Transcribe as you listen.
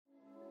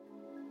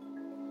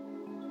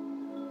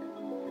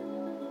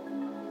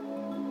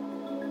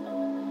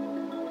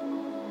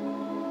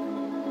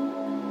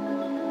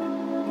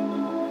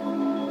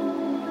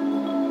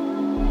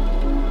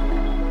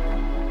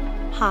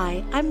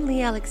Hi, I'm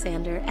Lee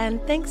Alexander, and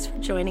thanks for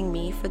joining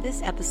me for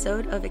this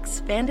episode of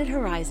Expanded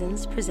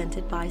Horizons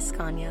presented by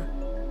Scania.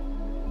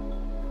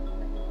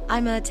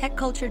 I'm a tech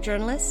culture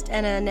journalist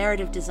and a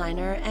narrative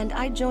designer, and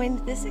I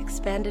joined this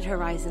Expanded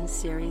Horizons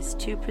series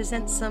to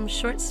present some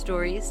short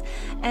stories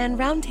and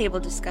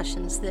roundtable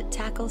discussions that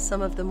tackle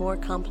some of the more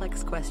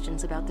complex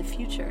questions about the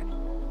future.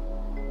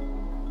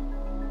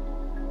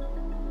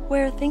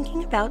 We're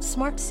thinking about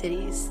smart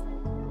cities,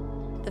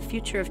 the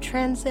future of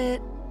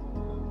transit,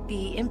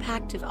 the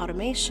impact of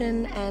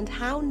automation, and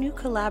how new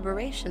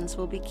collaborations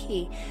will be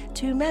key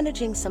to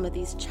managing some of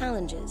these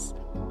challenges.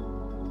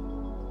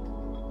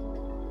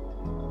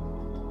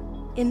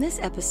 In this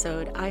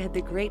episode, I had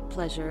the great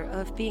pleasure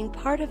of being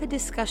part of a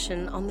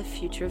discussion on the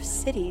future of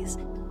cities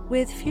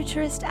with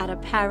futurist Ada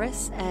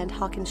Paris and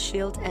Håkan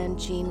Schild and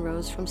Jean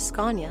Rose from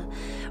Scania.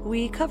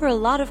 We cover a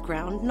lot of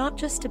ground, not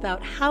just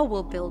about how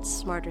we'll build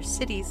smarter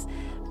cities,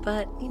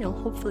 but,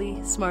 hopefully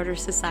smarter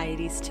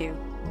societies too.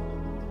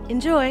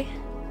 Enjoy!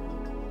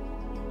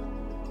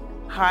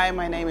 Hi,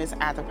 my name is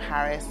Ada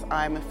Paris.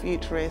 I'm a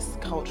futurist,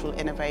 cultural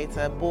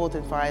innovator, board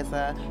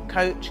advisor,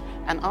 coach,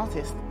 and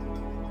artist.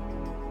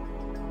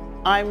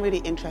 I'm really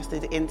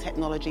interested in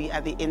technology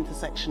at the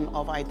intersection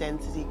of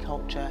identity,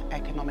 culture,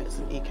 economics,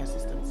 and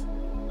ecosystems.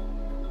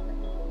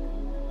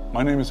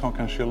 My name is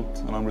Håkan Schild,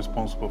 and I'm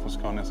responsible for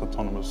Scania's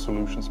Autonomous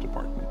Solutions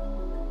department.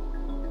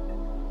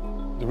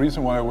 The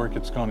reason why I work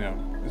at Scania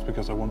is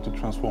because I want to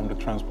transform the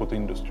transport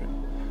industry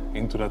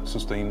into that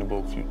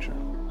sustainable future.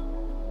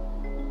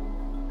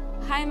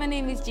 Hi, my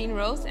name is Jean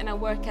Rose, and I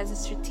work as a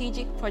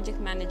strategic project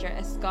manager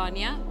at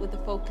Scania with a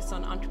focus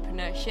on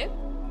entrepreneurship.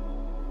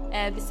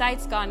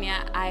 Besides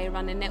Scania, I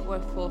run a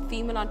network for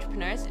female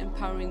entrepreneurs,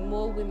 empowering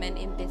more women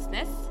in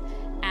business,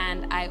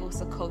 and I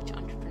also coach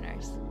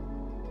entrepreneurs.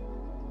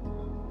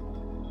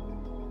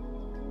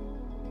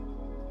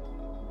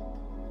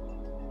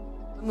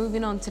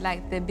 Moving on to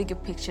the bigger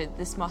picture,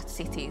 the smart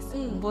cities.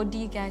 What do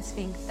you guys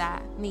think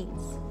that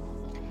means?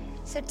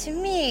 So to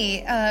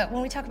me,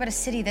 when we talk about a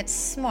city that's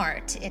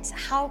smart, it's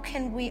how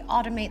can we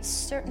automate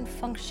certain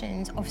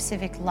functions of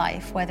civic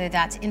life, whether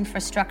that's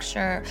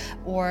infrastructure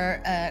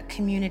or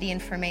community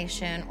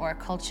information or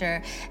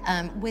culture,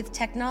 with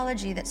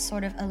technology that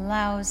sort of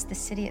allows the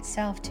city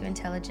itself to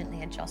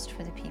intelligently adjust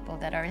for the people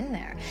that are in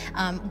there.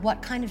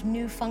 What kind of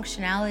new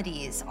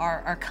functionalities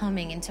are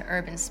coming into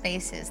urban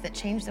spaces that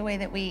change the way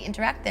that we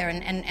interact there,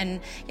 and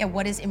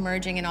what is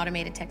emerging and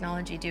automated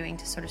technology doing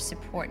to sort of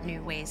support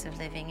new ways of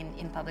living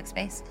in public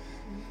space?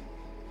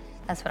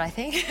 That's what I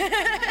think.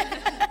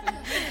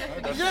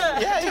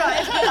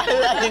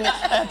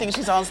 I think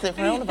she's answered it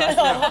for all of us.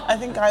 I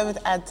think I would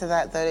add to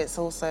that it's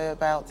also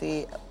about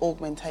the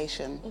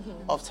augmentation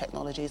of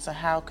technology. So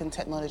how can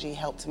technology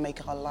help to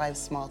make our lives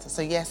smarter?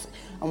 So yes,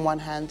 on one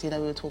hand, we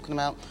were talking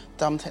about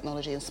dumb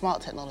technology and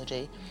smart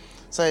technology.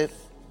 So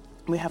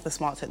we have the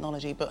smart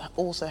technology, but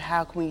also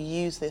how can we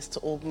use this to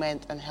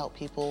augment and help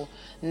people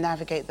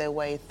navigate their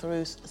way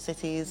through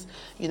cities,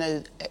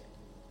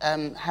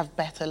 have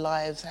better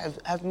lives,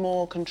 have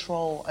more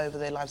control over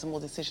their lives and more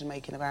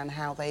decision-making around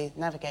how they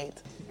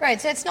navigate. Right,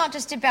 so it's not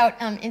just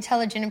about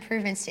intelligent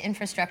improvements to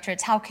infrastructure,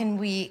 it's how can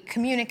we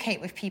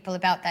communicate with people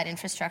about that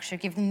infrastructure,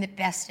 give them the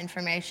best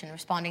information,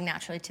 responding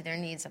naturally to their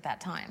needs at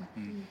that time.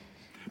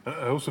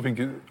 I also think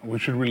we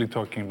should really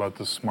talking about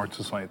the smart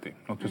society,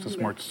 not just a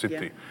smart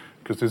city,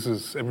 because this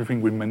is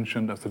everything we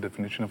mentioned as the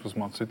definition of a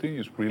smart city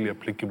is really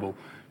applicable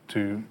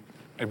to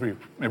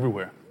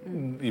everywhere,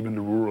 even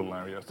the rural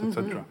areas,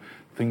 etc.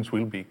 Things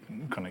will be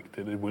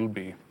connected, it will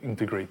be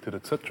integrated,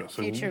 etc.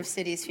 So future of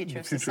cities, future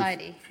of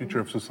society. Future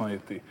of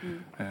society.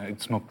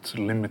 It's not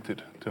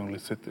limited to only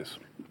cities.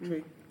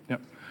 True. Yeah.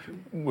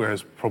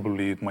 Whereas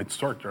probably it might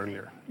start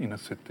earlier in a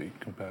city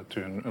compared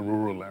to a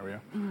rural area,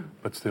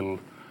 but still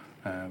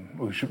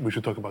we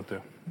should talk about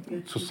the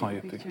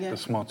society, the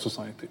smart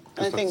society.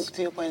 And I think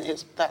to your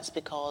point, that's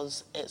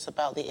because it's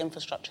about the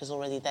infrastructure is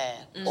already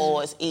there,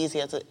 or it's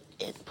easier to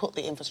put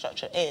the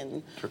infrastructure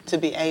in to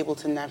be able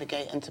to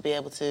navigate and to be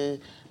able to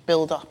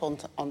build up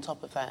on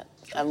top of that.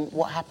 And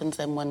what happens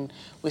then when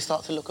we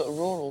start to look at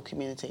rural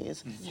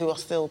communities who are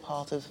still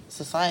part of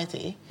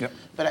society,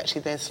 but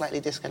actually they're slightly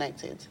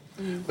disconnected.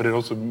 But it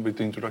also, with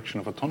the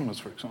introduction of autonomous,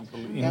 for example,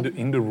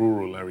 in the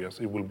rural areas,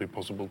 it will be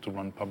possible to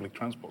run public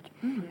transport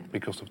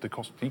because of the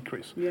cost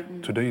decrease.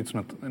 Today, it's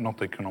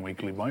not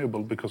economically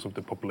viable because of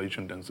the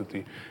population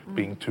density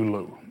being too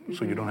low.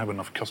 So you don't have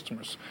enough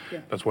customers.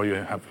 That's why you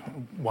have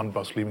one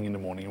bus leaving in the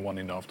morning and one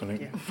in the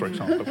afternoon, for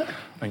example.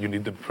 And you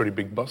need a pretty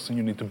big bus and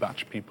you need to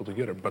batch people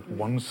together. But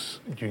once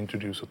you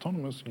introduce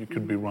autonomous, you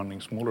could be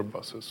running smaller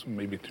buses,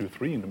 maybe 2 or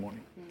 3 in the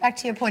morning. Back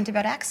to your point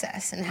about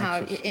access and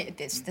how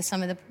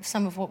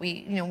some of what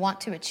we want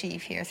to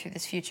achieve here through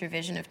this future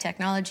vision of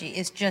technology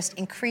is just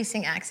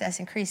increasing access,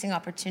 increasing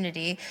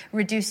opportunity,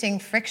 reducing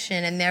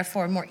friction, and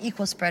therefore more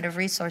equal spread of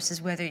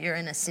resources, whether you're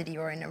in a city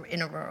or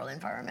in a rural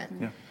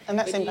environment. And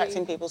that's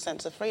impacting people's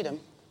sense of freedom.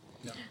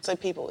 So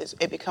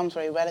it becomes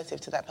very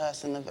relative to that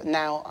person. Of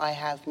now I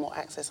have more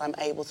access, I'm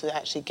able to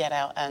actually get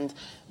out and,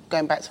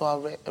 going back to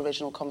our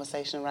original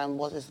conversation around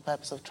what is the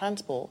purpose of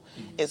transport,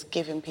 is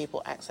giving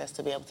people access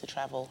to be able to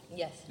travel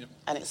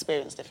and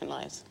experience different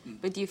lives.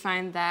 But do you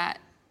find that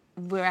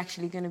we're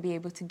actually going to be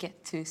able to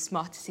get to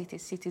smarter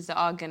cities that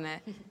are going to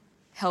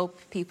help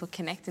people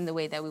connect in the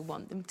way that we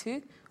want them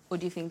to? Or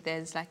do you think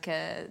there's like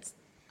a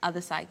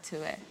other side to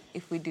it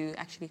if we do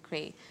actually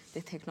create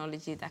the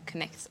technology that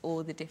connects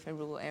all the different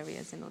rural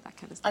areas and all that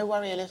kind of stuff? I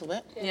worry a little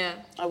bit. Yeah.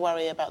 I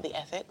worry about the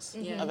ethics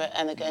of it,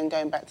 and again,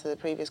 going back to the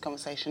previous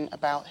conversation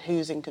about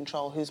who's in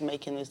control, who's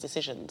making those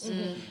decisions.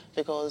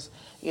 Because,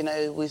 you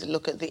know, we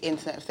look at the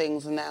Internet of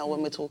Things, and now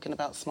when we're talking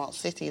about smart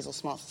cities or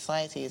smart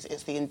societies,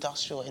 it's the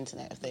industrial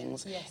Internet of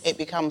Things. It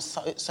becomes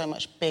so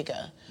much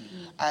bigger.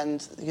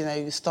 And, you know,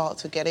 you start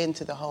to get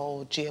into the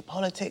whole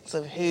geopolitics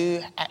of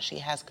who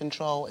actually has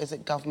control. Is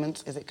it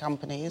governments? Is it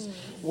companies?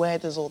 Where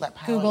does all that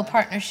power Google lie?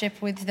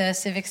 partnership with the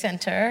Civic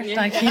Center.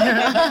 Like, you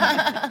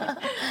know.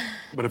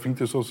 But I think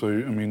there's also,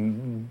 I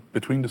mean,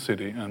 between the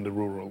city and the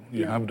rural,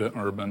 you have the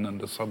urban and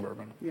the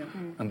suburban.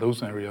 And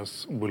those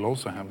areas will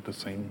also have the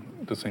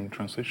same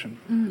transition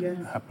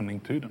happening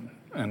to them.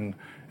 And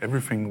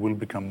everything will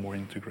become more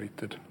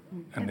integrated.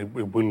 And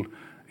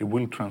it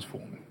will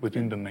transform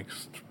within the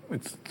next,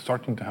 it's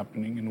starting to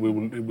happening,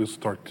 and it will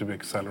start to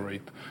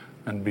accelerate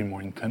and be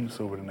more intense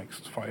over the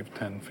next 5,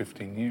 10,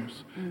 15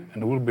 years.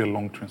 And it will be a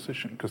long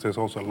transition, because there's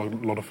also a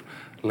lot of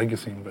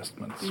legacy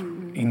investments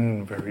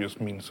in various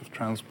means of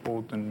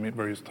transport and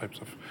various types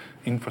of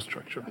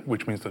infrastructure,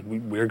 which means that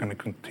we're going to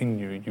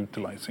continue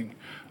utilizing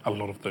a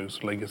lot of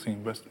those legacy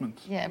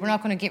investments. Yeah, we're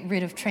not going to get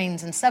rid of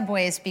trains and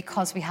subways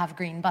because we have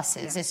green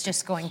buses. It's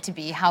just going to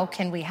be, how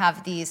can we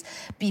have these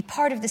be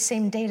part of the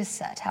same data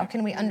set? How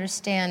can we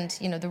understand,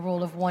 you know, the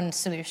role of one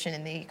solution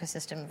in the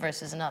ecosystem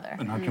versus another?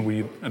 And how can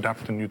we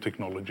adapt a new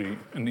technology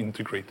and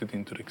integrate it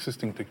into the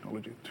existing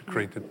technology to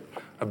create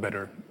a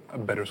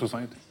better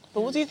society?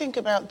 But what do you think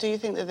about, do you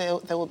think that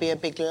there will be a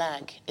big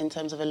lag in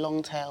terms of a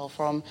long tail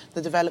from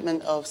the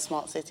development of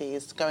smart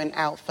cities going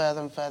out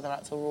further and further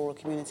out to rural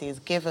communities,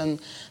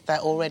 given that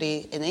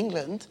already in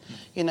England,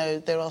 you know,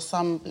 there are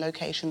some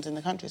locations in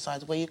the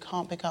countryside where you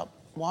can't pick up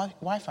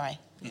Wi-Fi?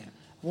 Yeah.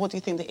 What do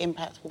you think the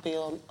impact will be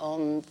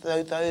on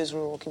those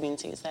rural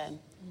communities then?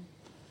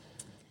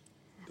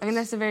 I mean,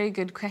 that's a very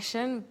good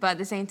question, but at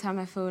the same time,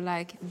 I feel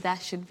like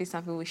that should be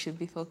something we should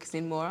be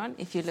focusing more on.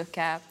 If you look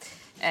at...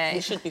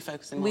 we should be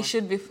focusing more. We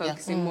should be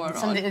focusing more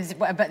on...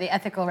 About the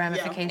ethical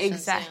ramifications.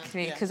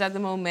 Exactly, because at the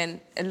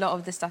moment, a lot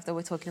of the stuff that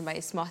we're talking about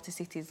is smarter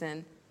cities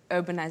and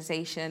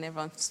urbanization.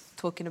 Everyone's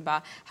talking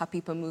about how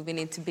people are moving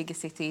into bigger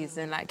cities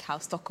and like how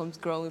Stockholm's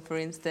growing, for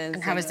instance.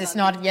 And how is this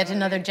not yet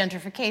another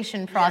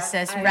gentrification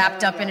process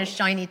wrapped up in a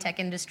shiny tech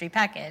industry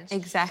package?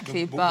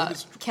 Exactly,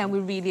 but can we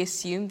really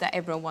assume that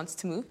everyone wants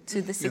to move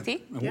to the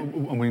city?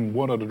 I mean,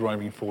 what are the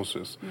driving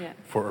forces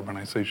for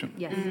urbanization?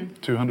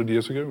 200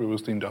 years ago, it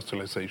was the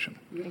industrialization.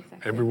 Exactly.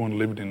 Everyone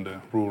lived in the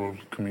rural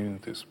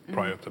communities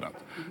prior to that,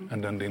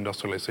 and then the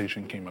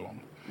industrialization came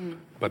along.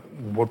 But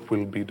what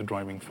will be the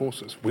driving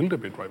forces? Will there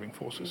be driving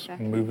forces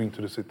moving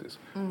to the cities?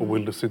 Or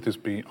will the cities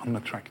be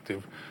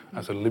unattractive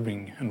as a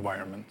living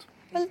environment?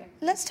 Well,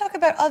 let's talk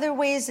about other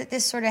ways that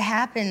this sort of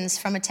happens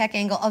from a tech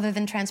angle other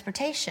than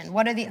transportation.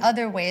 What are the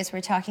other ways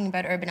we're talking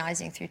about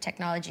urbanizing through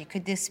technology?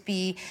 Could this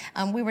be,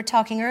 we were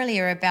talking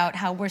earlier about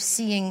how we're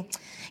seeing,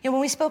 you know,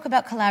 when we spoke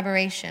about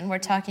collaboration, we're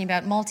talking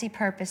about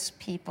multi-purpose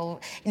people,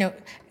 you know,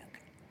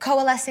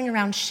 coalescing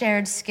around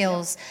shared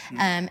skills,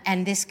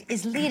 and this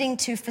is leading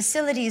to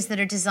facilities that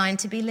are designed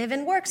to be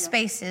live-in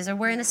workspaces, or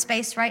we're in a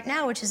space right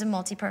now which is a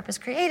multi-purpose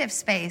creative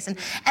space. And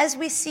as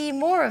we see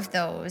more of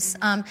those,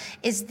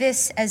 is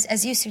this,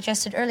 as you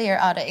suggested earlier,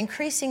 Ada,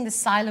 increasing the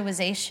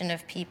siloization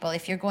of people?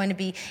 If you're going to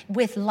be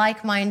with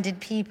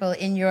like-minded people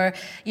in your,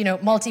 you know,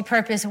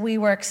 multi-purpose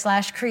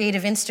WeWork /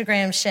 creative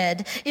Instagram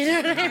shed, you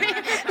know what I mean?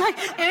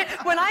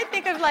 Like, when I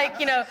think of like,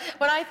 you know,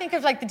 when I think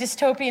of like the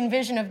dystopian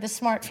vision of the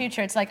smart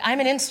future, it's like I'm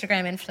an Instagram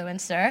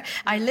influencer.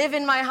 I live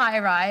in my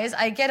high-rise.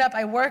 I get up,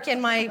 I work in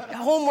my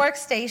home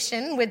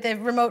workstation with the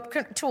remote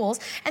tools,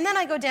 and then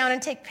I go down and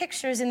take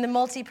pictures in the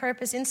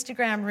multi-purpose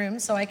Instagram room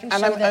so I can show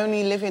them. And I'm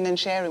only living and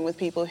sharing with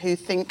people who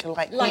think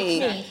like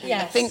me.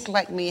 Yes. Think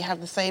like me, have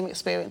the same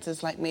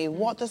experiences like me.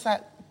 What does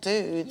that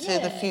do to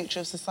the future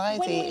of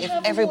society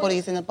if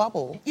everybody's in a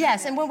bubble?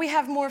 Yes, and when we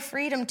have more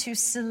freedom to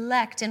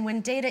select, and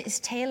when data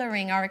is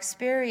tailoring our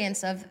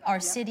experience of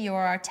our city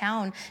or our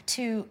town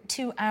to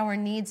our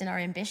needs and our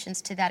ambitions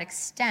to that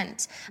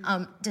extent,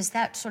 does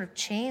that sort of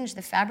change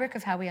the fabric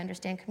of how we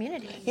understand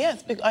community?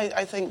 Yes,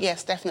 I think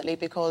yes, definitely,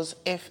 because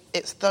if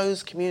it's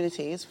those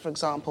communities, for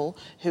example,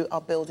 who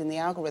are building the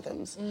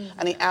algorithms,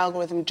 and the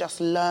algorithm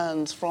just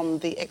learns from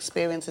the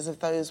experiences of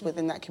those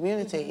within that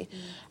community,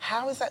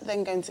 how is that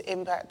then going to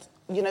impact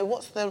that,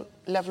 what's the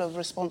level of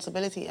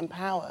responsibility and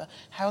power?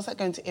 How is that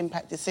going to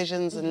impact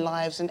decisions and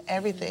lives and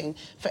everything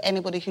for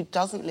anybody who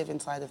doesn't live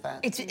inside of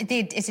that?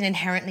 It's an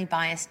inherently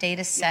biased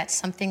data set.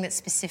 Something that's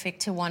specific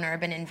to one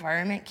urban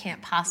environment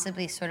can't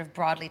possibly sort of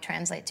broadly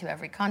translate to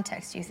every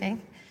context, do you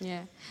think?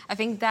 Yeah, I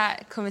think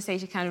that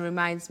conversation kind of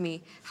reminds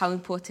me how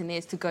important it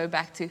is to go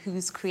back to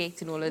who's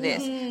creating all of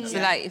this. So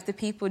like if the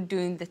people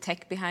doing the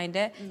tech behind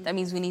it, that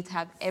means we need to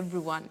have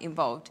everyone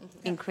involved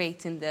in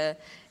creating the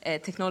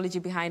technology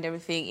behind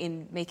everything,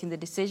 in making the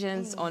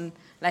decisions on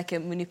like a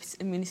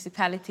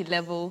municipality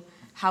level.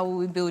 How are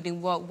we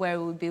building what, where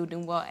are we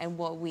building what, and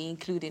what are we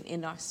including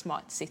in our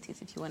smart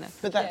cities, if you want to.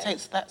 But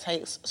that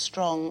takes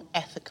strong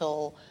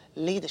ethical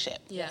leadership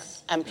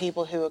and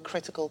people who are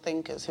critical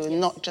thinkers, who are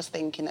not just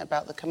thinking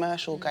about the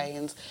commercial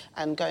gains,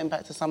 and going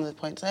back to some of the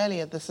points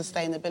earlier, the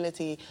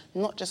sustainability,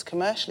 not just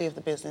commercially of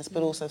the business,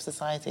 but also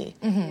society.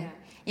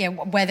 Yeah,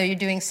 whether you're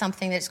doing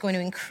something that's going to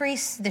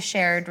increase the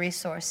shared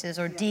resources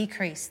or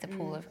decrease the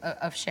pool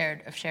of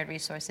shared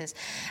resources.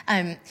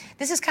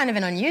 This is kind of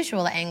an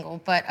unusual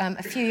angle, but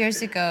a few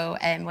years ago,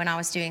 when I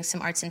was doing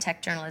some arts and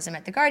tech journalism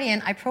at The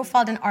Guardian, I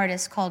profiled an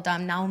artist called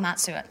Naho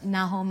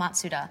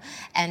Matsuda,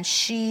 and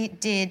she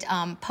did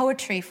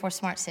poetry for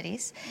smart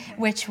cities,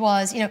 which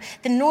was,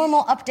 the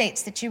normal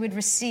updates that you would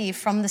receive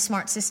from the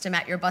smart system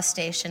at your bus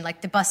station, like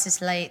the bus is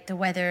late, the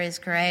weather is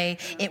grey,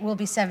 it will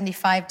be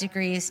 75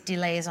 degrees,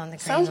 delays on the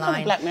green Sounds line.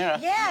 like Black Mirror.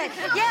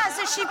 Yeah,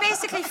 so she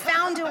basically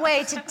found a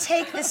way to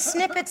take the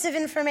snippets of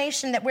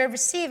information that we're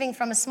receiving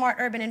from a smart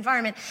urban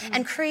environment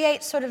and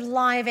create sort of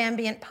live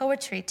ambient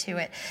poetry to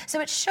it. So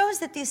it shows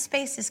that these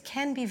spaces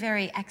can be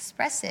very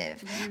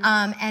expressive.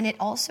 And it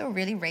also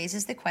really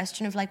raises the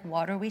question of like,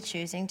 what are we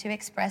choosing to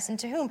express and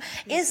to whom?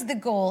 Is the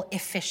goal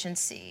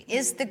efficiency?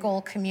 Is the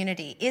goal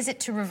community? Is it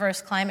to reverse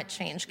climate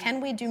change?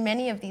 Can we do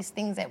many of these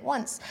things at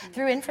once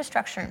through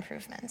infrastructure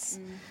improvements?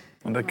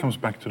 And that comes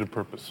back to the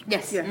purpose.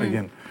 Yes.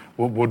 Again,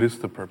 what is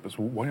the purpose?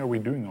 Why are we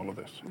doing all of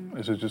this?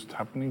 Is it just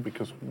happening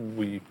because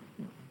we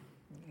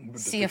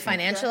see a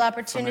financial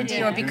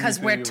opportunity, or because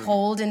we're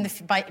told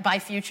by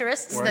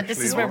futurists that this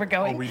is where we're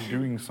going? Are we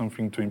doing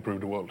something to improve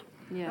the world?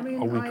 Yeah.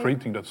 Are we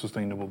creating that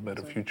sustainable,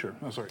 better future?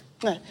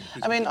 No.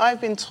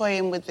 I've been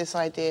toying with this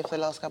idea for the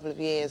last couple of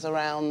years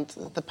around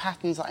the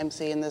patterns that I'm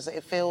seeing.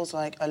 It feels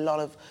like a lot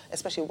of,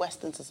 especially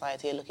Western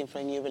society, are looking for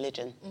a new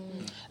religion.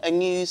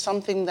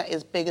 Something that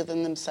is bigger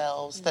than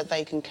themselves, that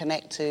they can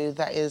connect to,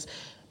 that is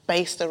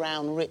based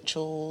around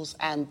rituals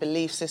and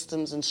belief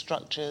systems and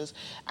structures.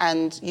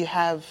 And you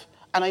have,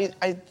 and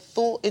I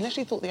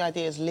initially thought the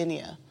idea is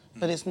linear,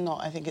 but it's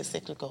not. I think it's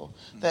cyclical.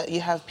 That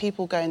you have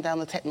people going down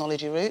the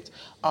technology route,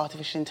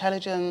 artificial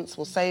intelligence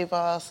will save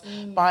us,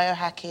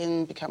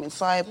 biohacking, becoming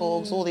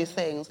cyborgs, all these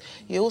things.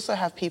 You also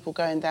have people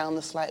going down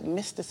the slight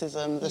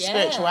mysticism, the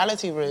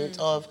spirituality route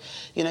of,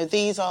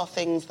 these are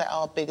things that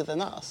are bigger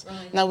than us.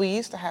 Right. Now, we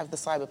used to have the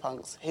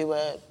cyberpunks, who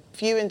were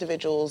few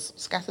individuals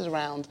scattered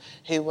around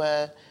who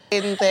were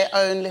in their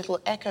own little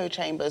echo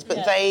chambers,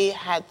 but they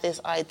had this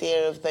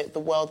idea of the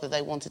world that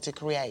they wanted to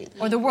create.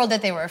 Or the world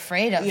that they were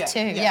afraid of, too.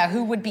 Yeah,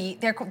 who would be...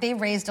 They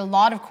raised a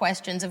lot of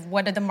questions of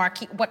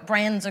what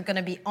brands are going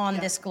to be on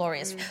this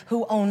glorious.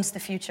 Who owns the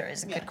future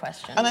is a good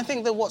question. And I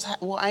think that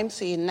what I'm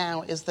seeing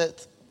now is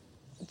that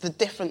the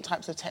different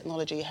types of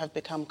technology have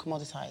become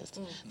commoditized,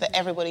 that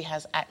everybody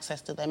has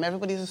access to them.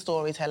 Everybody's a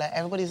storyteller,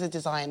 everybody's a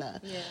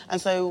designer.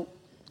 And so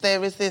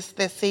there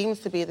seems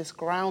to be this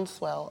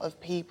groundswell of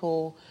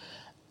people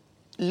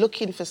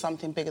looking for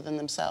something bigger than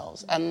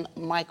themselves. And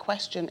my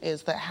question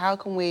is that how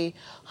can we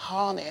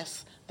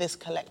harness this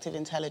collective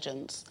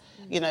intelligence,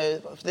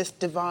 this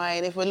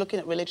divine, if we're looking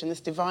at religion, this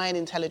divine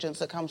intelligence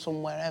that comes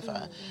from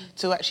wherever,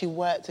 to actually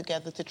work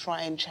together to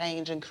try and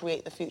change and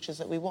create the futures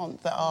that we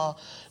want, that are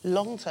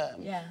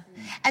long-term. Yeah.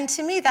 And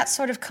to me, that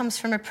sort of comes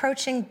from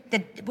approaching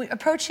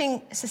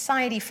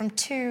society from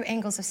two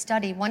angles of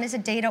study. One is a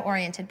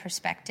data-oriented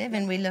perspective,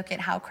 and we look at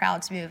how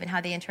crowds move and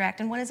how they interact,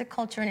 and one is a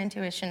culture and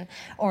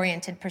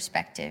intuition-oriented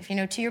perspective.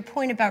 To your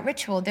point about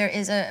ritual, there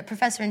is a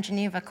professor in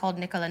Geneva called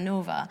Nicola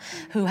Nova,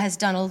 who has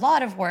done a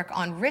lot of work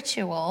on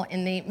ritual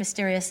in the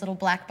mysterious little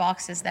black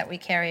boxes that we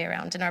carry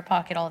around in our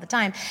pocket all the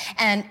time,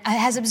 and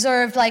has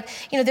observed,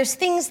 there's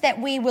things that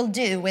we will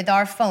do with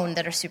our phone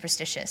that are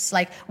superstitious,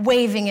 like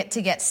waving it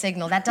to get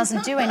signal. That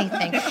doesn't do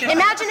anything.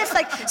 Imagine if,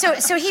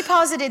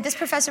 this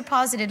professor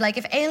posited,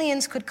 if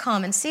aliens could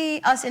come and see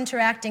us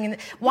interacting, and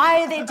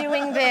why are they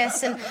doing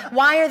this, and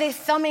why are they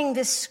thumbing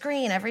this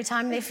screen every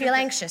time they feel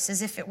anxious,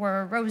 as if it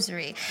were a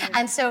rosary?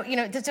 And so,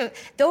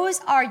 those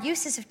are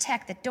uses of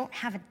tech that don't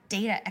have a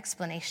data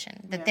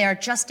explanation, that they are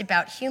just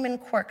about human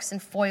quirks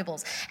and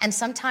foibles. And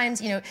sometimes,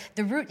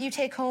 the route you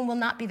take home will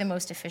not be the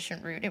most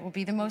efficient route. It will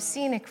be the most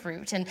scenic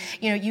route. And,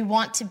 you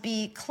want to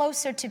be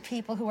closer to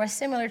people who are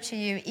similar to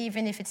you,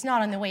 even if it's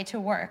not on the way to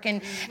work.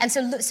 And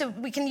so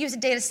we can use a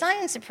data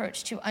science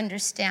approach to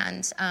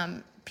understand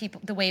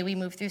people, the way we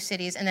move through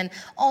cities, and then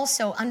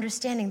also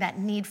understanding that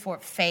need for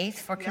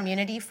faith, for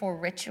community, for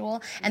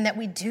ritual, and that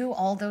we do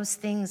all those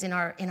things in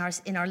our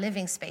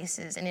living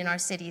spaces and in our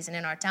cities and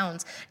in our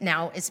towns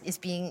now is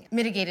being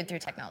mitigated through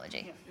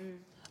technology.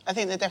 I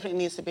think there definitely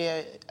needs to be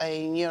a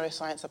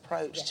neuroscience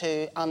approach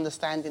to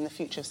understanding the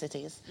future of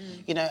cities,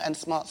 and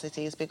smart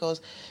cities,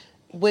 because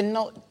we're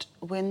not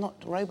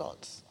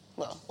robots.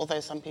 Well, although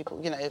some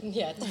people, the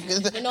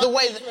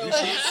way that,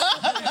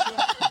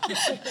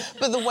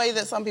 but the way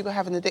that some people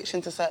have an addiction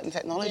to certain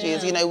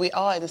technologies, we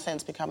are in a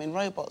sense becoming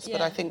robots.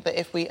 But I think that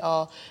if we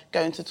are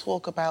going to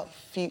talk about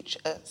future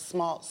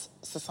smart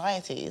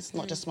societies,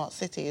 not just smart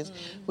cities,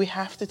 we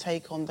have to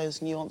take on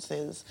those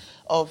nuances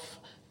of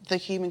the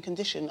human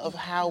condition, of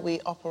how we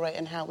operate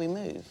and how we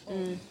move.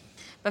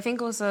 But I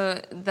think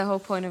also the whole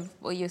point of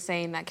what you're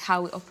saying, like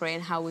how we operate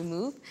and how we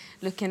move,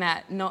 looking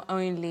at not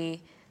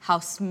only how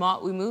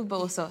smart we move, but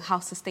also how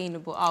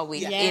sustainable are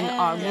we in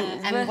our move.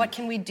 And what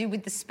can we do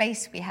with the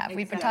space we have? Exactly.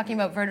 We've been talking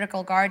about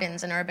vertical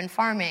gardens and urban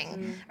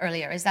farming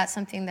earlier. Is that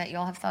something that you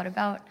all have thought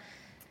about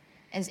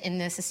as in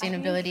the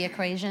sustainability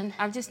equation?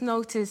 I've just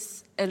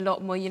noticed a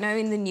lot more,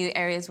 in the new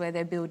areas where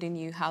they're building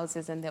new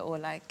houses and they're all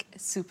like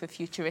super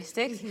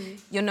futuristic,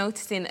 you're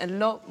noticing a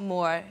lot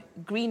more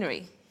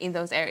greenery in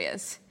those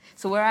areas.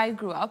 So where I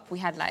grew up,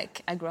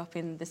 I grew up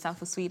in the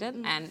south of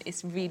Sweden, and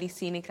it's really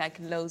scenic, like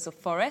loads of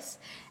forests.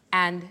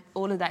 And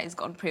all of that is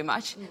gone pretty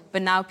much.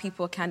 But now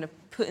people are kind of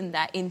putting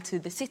that into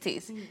the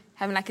cities.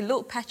 Having like a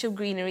little patch of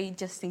greenery,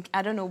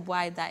 I don't know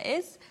why that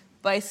is,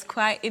 but it's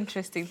quite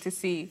interesting to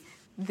see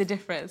the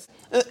difference.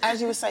 As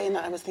you were saying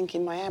that, I was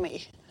thinking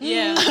Miami.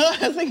 Yeah.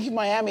 I was thinking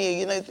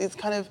Miami, it's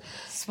kind of...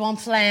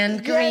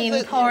 Swampland,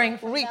 green, pouring...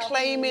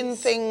 Reclaiming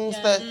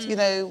things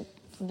that,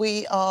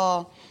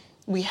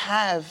 we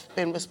have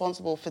been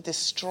responsible for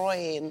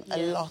destroying a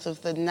lot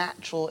of the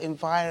natural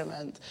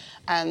environment,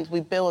 and we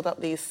build up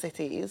these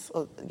cities,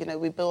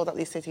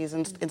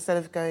 and instead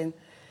of going,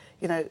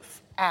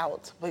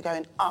 out, we're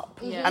going up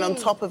and on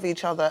top of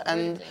each other,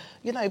 and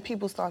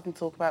people starting to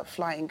talk about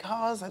flying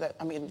cars. The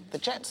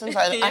Jetsons.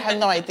 I had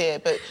no idea,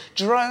 but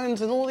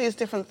drones and all these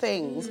different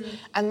things,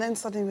 and then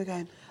suddenly we're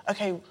going,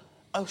 okay.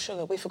 Oh,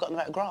 sugar, we've forgotten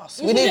about grass.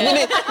 We need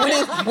green.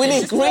 We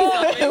need green.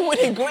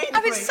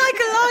 I mean,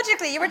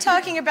 psychologically, you were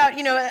talking about,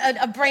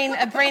 a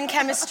brain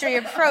chemistry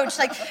approach.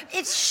 Like,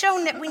 it's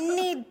shown that we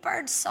need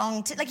bird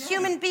song.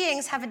 Human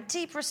beings have a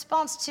deep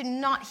response to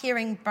not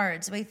hearing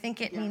birds. We think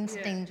it means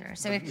danger.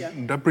 So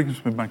that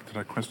brings me back to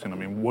that question.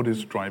 What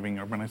is driving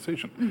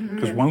urbanization?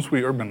 Because once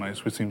we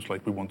urbanize, it seems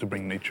like we want to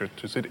bring nature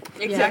to city.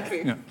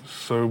 Exactly. Yeah.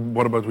 So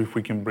what about if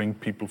we can bring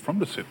people from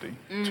the city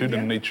to the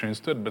nature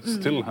instead, but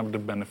still have the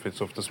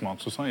benefits of the smart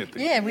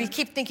society? Yeah, we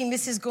keep thinking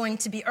this is going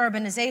to be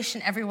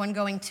urbanization, everyone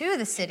going to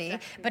the city,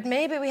 but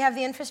maybe we have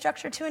the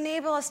infrastructure to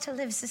enable us to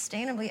live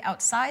sustainably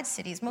outside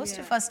cities. Most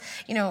of us,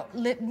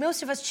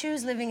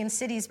 choose living in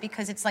cities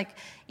because it's like,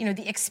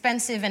 the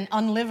expensive and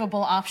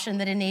unlivable option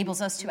that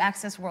enables us to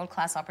access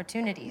world-class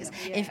opportunities.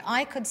 If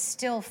I could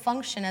still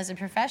function as a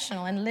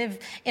professional and live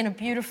in a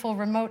beautiful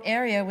remote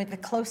area with a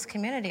close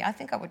community, I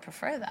think I would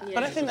prefer that.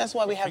 But I think that's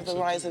why we have the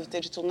rise of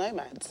digital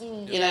nomads,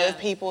 of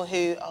people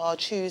who are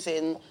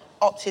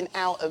opting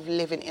out of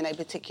living in a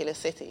particular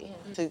city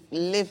to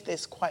live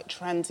this quite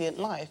transient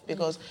life,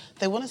 because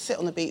they want to sit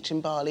on the beach in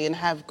Bali and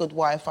have good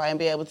Wi-Fi and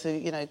be able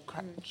to,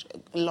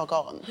 log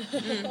on.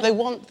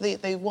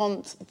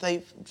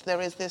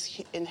 There is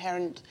this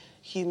inherent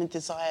human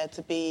desire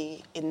to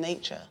be in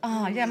nature.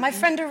 Oh, yeah, my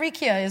friend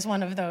Arikia is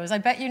one of those. I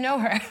bet you know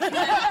her.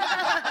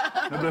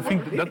 But I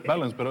think that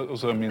balance, but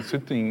also,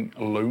 sitting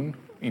alone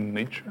in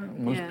nature,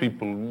 most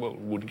people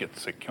would get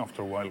sick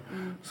after a while.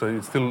 So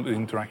it's still the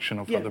interaction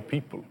of other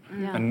people.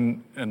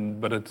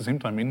 But at the same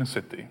time, in a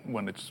city,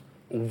 when it's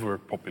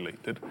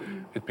overpopulated,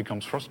 it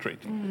becomes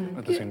frustrating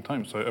at the same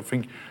time. So I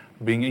think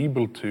being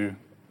able to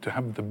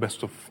have the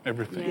best of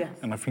everything,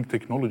 and I think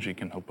technology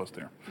can help us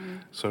there.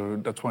 So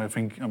that's why I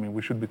think,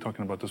 we should be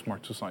talking about the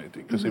smart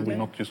society, because it will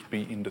not just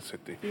be in the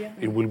city.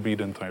 It will be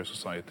the entire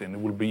society, and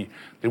there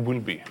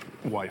will be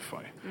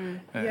Wi-Fi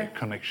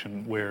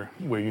connection where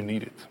you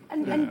need it,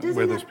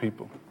 where there's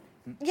people.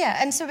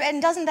 Yeah,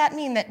 and doesn't that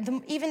mean that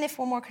even if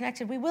we're more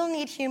connected, we will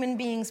need human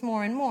beings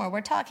more and more? We're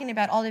talking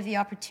about all of the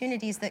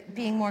opportunities that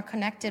being more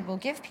connected will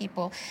give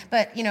people,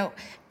 but,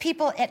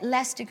 people at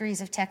less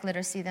degrees of tech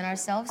literacy than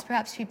ourselves,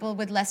 perhaps people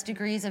with less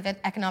degrees of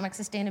economic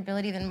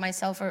sustainability than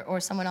myself or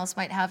someone else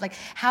might have,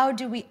 how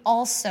do we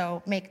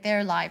also make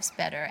their lives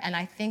better? And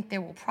I think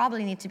there will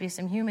probably need to be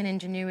some human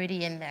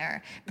ingenuity in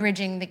there,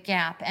 bridging the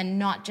gap and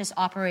not just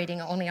operating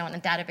only on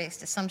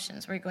database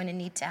assumptions. We're going to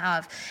need to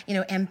have,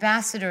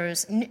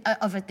 ambassadors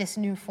of this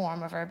new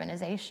form of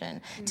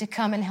urbanization to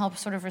come and help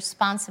sort of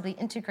responsibly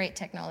integrate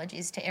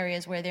technologies to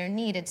areas where they're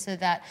needed, so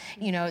that,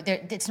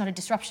 it's not a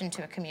disruption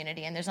to a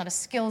community and there's not a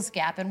skills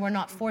gap, and we're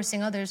not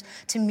forcing others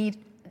to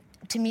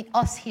to meet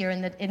us here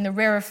in the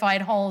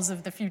rarefied halls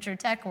of the future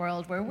tech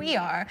world where we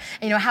are.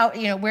 How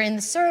we're in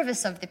the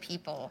service of the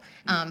people,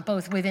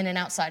 both within and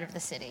outside of the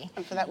city.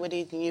 And for that, we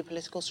need new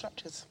political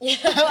structures.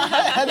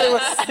 I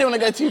don't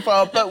want to go too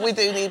far, but we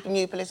do need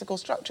new political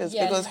structures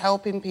because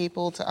helping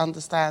people to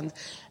understand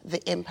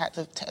the impact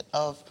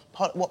of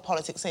what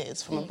politics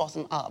is from a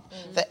bottom up,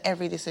 that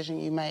every decision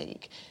you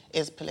make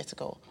is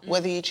political.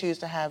 Whether you choose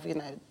to have,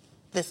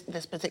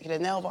 this particular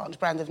nail varnish,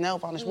 brand of nail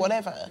varnish,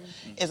 whatever,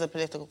 is a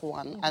political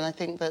one. And I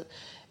think that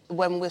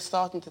when we're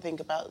starting to think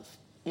about,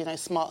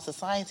 smart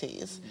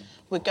societies,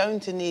 we're going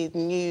to need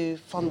new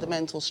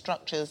fundamental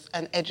structures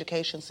and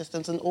education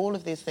systems and all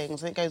of these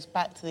things. And it goes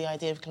back to the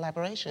idea of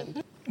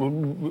collaboration. Well,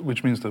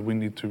 which means that we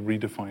need to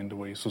redefine the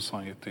way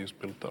society is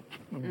built up.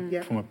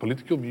 From a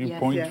political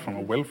viewpoint, from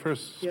a welfare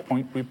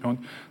viewpoint,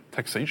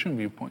 taxation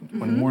viewpoint,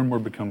 when more and more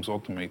becomes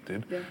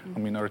automated. I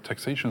mean, our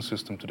taxation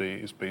system today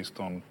is based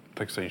on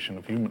taxation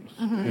of humans,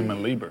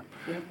 human labor.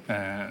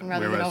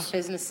 Rather than of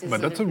businesses.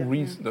 But that's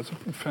a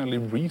fairly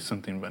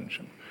recent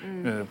invention.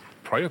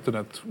 Prior to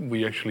that,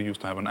 we actually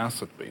used to have an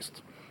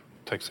asset-based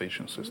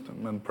taxation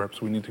system, and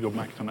perhaps we need to go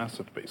back to an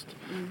asset-based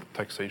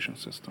taxation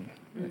system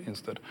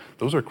instead.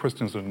 Those are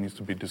questions that need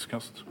to be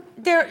discussed.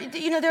 There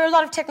are a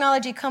lot of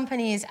technology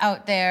companies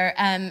out there,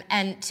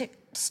 and to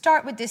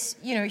start with this,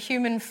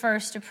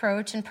 human-first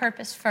approach and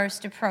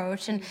purpose-first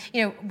approach, and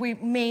we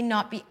may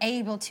not be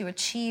able to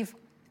achieve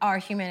our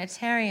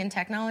humanitarian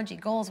technology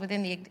goals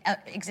within the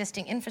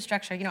existing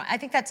infrastructure. I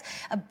think that's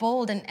a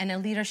bold and a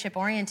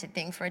leadership-oriented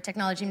thing for a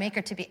technology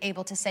maker to be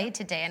able to say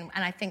today, and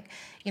I think,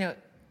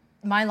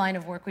 my line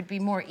of work would be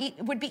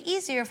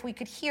easier if we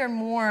could hear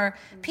more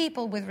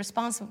people with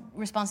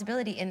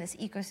responsibility in this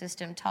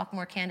ecosystem talk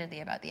more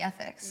candidly about the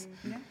ethics.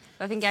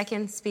 I think I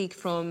can speak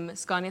from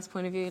Scania's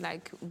point of view,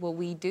 like what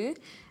we do.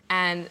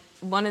 And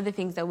one of the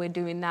things that we're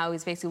doing now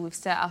is basically we've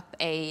set up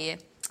a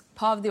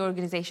part of the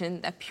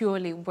organization that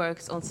purely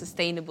works on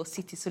sustainable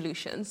city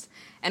solutions.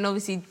 And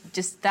obviously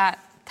just that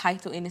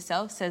title in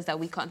itself says that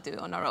we can't do it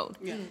on our own.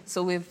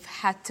 So we've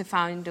had to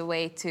find a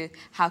way to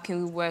how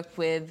can we work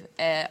with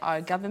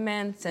our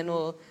governments and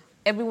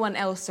everyone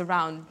else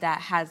around that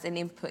has an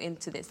input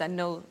into this, that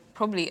know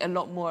probably a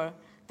lot more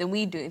than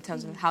we do in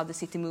terms of how the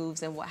city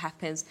moves and what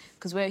happens,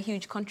 because we're a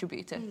huge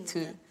contributor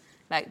to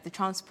like the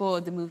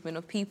transport, the movement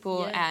of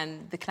people,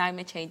 and the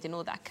climate change and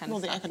all that kind of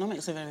stuff. Well, the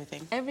economics of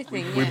everything.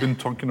 Everything, We've been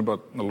talking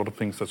about a lot of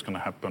things that's going to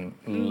happen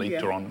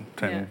later on,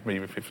 10,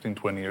 maybe 15,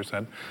 20 years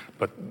ahead,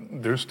 but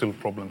there's still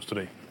problems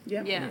today.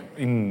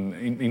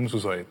 In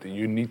society,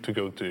 you need to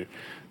go to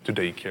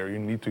daycare, you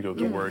need to go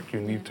to work,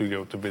 you need to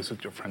go to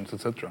visit your friends,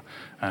 etc.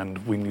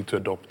 And we need to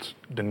adopt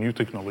the new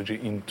technology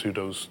into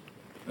those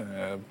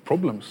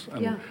problems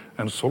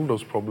and solve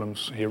those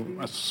problems here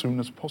as soon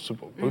as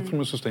possible, both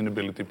from a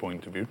sustainability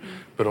point of view,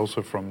 but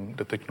also from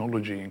the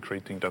technology and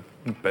creating that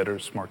better,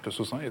 smarter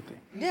society.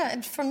 Yeah,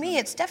 and for me,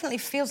 it definitely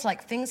feels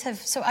like things have...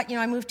 So,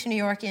 I moved to New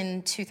York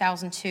in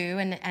 2002,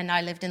 and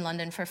I lived in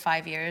London for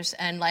 5 years.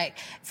 And,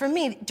 for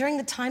me, during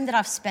the time that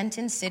I've spent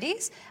in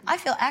cities, I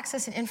feel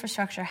access and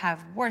infrastructure have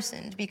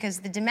worsened because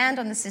the demand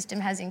on the system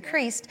has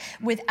increased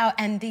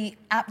and the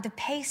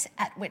pace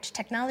at which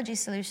technology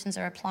solutions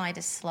are applied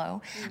is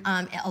slow.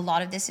 A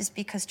lot of this is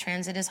because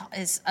transit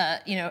is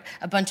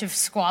a bunch of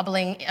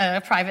squabbling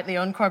privately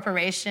owned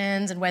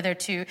corporations, and whether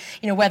to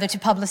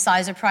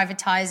publicize or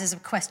privatize is a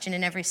question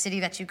in every city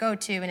that you go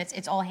to, and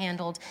it's all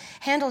handled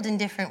in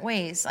different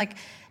ways. Like,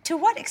 to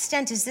what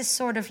extent is this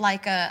sort of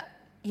like an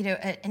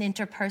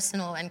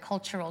interpersonal and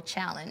cultural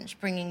challenge,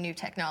 bringing new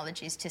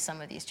technologies to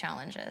some of these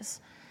challenges?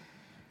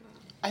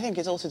 I think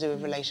it's all to do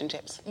with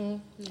relationships.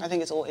 I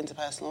think it's all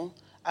interpersonal.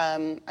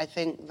 I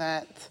think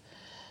that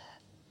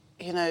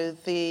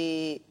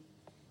the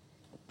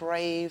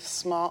brave,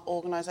 smart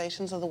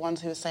organisations are the ones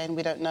who are saying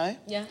we don't know,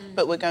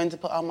 but we're going to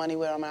put our money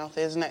where our mouth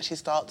is and actually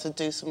start to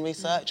do some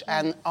research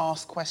and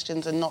ask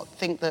questions and not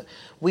think that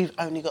we've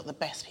only got the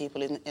best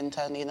people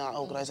internally in our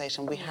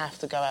organisation. We have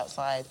to go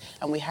outside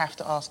and we have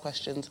to ask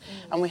questions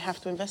and we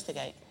have to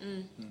investigate.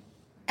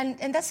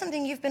 And that's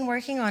something you've been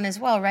working on as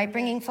well, right?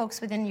 Bringing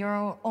folks within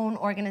your own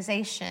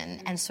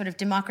organization and sort of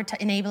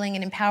enabling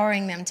and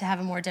empowering them to have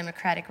a more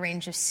democratic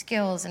range of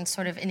skills and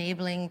sort of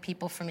enabling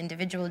people from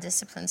individual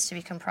disciplines to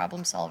become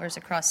problem solvers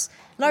across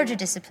larger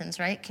disciplines,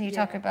 right? Can you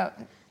talk about...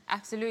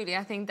 Absolutely.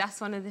 I think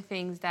that's one of the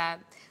things that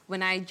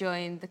when I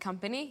joined the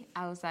company,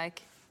 I was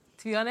like,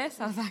 to be honest,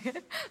 I was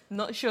like,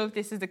 not sure if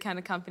this is the kind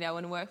of company I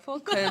want to work for,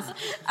 because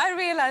I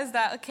realized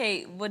that,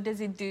 okay, what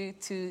does it do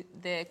to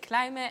the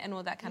climate and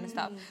all that kind of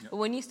stuff? But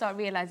when you start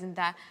realizing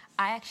that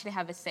I actually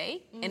have a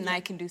say and I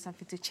can do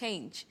something to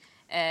change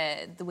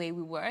the way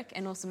we work,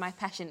 and also my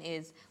passion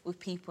is with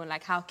people,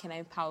 like how can I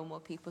empower more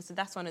people? So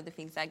that's one of the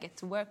things I get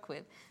to work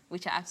with,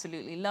 which I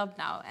absolutely love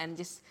now, and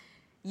just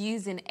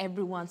using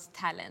everyone's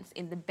talents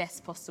in the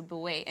best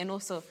possible way, and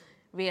also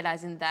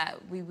realizing that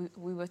we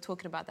were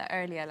talking about that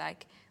earlier,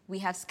 like we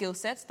have skill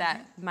sets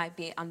that might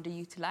be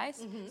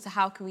underutilized. So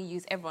how can we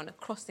use everyone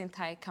across the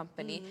entire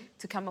company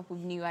to come up with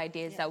new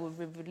ideas that will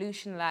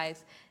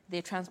revolutionize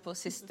the transport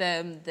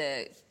system,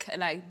 the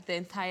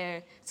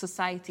entire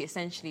society,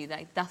 essentially.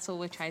 Like, that's what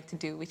we're trying to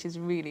do, which is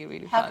really,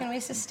 really fun. How can we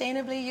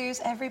sustainably use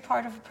every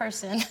part of a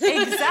person?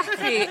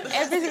 Exactly,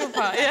 every single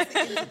part.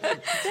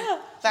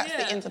 That's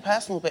the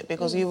interpersonal bit,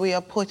 because we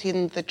are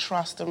putting the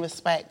trust and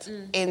respect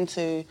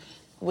into,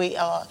 we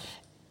are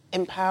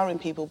empowering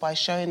people by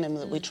showing them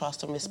that we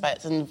trust and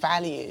respect and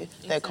value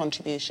their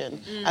contribution.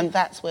 And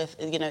that's where,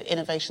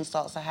 innovation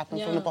starts to happen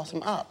from the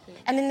bottom up.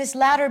 And in this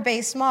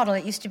ladder-based model,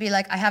 it used to be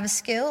like, I have a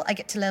skill, I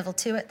get to level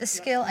 2 at this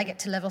skill, I get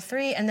to level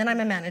 3, and then I'm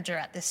a manager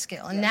at this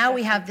skill. And now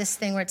we have this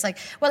thing where it's like,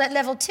 well, at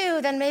level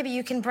 2, then maybe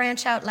you can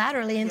branch out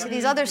laterally into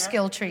these other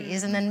skill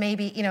trees, and then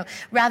maybe,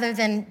 rather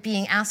than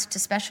being asked to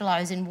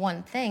specialize in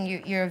one thing,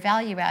 you're a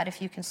value add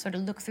if you can sort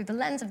of look through the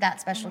lens of that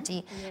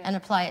specialty and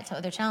apply it to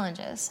other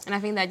challenges. And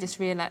I think that just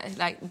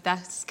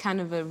that's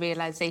kind of a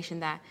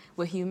realization that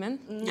we're human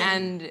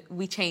and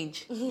we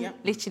change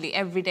literally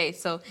every day.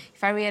 So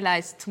if I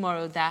realize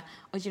tomorrow that,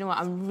 oh, do you know what,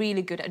 I'm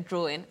really good at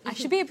drawing, I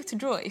should be able to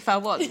draw if I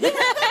want.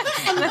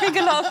 And I think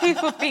a lot of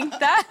people think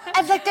that.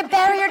 And the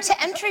barrier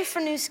to entry for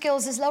new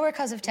skills is lower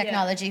because of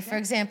technology. For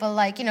example,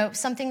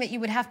 something that you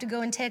would have to go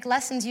and take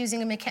lessons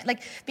using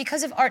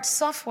because of art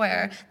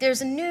software,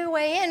 there's a new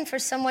way in for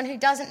someone who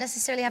doesn't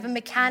necessarily have a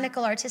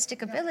mechanical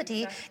artistic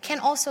ability, can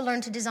also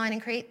learn to design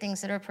and create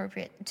things that are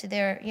appropriate to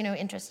their,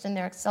 interest and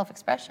their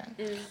self-expression.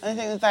 I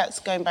think that's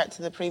going back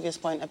to the previous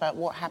point about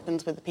what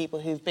happens with the people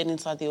who've been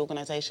inside the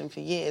organisation for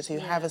years, who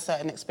have a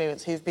certain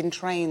experience, who've been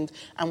trained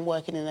and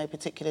working in a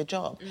particular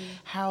job.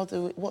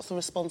 What's the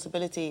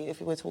responsibility,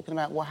 if we're talking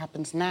about what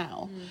happens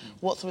now,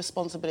 what's the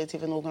responsibility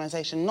of an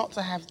organisation not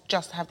to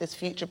have this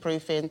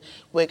future-proofing,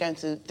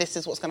 this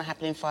is what's going to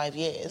happen in 5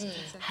 years.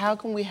 How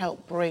can we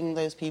help bring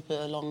those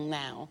people along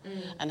now?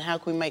 And how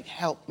can we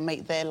help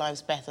make their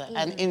lives better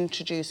and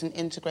introduce and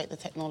integrate the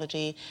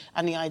technology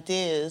and the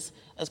ideas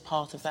as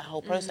part of that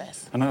whole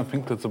process? And I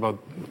think that's about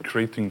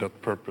creating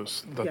that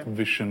purpose, that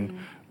vision.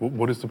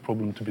 What is the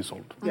problem to be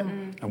solved?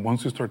 And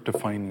once you start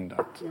defining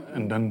that,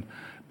 and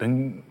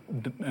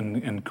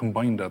then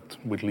combine that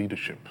with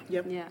leadership,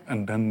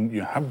 and then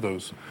you have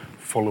those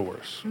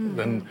followers.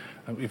 Then,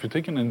 if you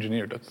take an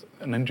engineer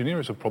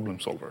is a problem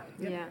solver.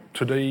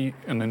 Today,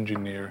 an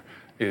engineer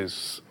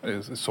is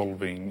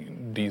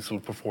solving diesel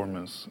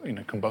performance in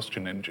a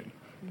combustion engine,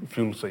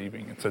 fuel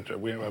saving, etc.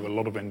 We have a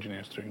lot of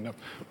engineers doing that.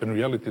 But in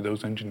reality,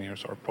 those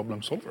engineers are problem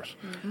solvers.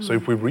 So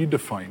if we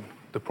redefine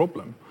the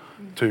problem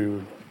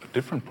to a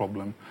different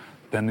problem,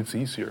 then it's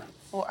easier.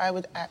 Well, I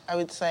would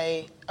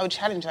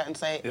challenge that and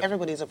say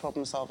everybody's a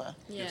problem solver.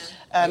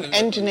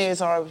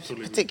 Engineers are a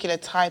particular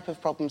type of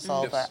problem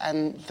solver,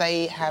 and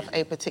they have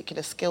a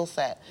particular skill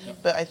set.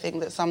 But I think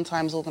that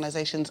sometimes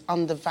organisations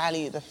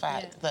undervalue the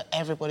fact that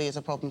everybody is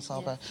a problem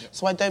solver.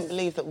 So I don't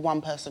believe that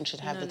one person should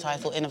have the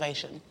title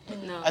innovation.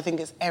 I think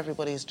it's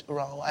everybody's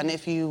role. And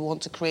if you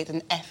want to create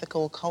an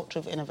ethical culture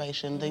of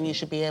innovation, then you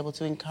should be able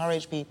to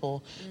encourage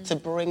people to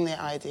bring their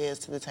ideas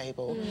to the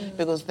table,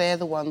 because they're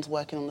the ones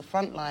working on the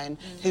front line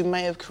who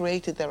may have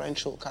created their own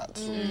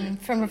shortcuts.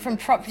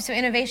 So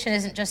innovation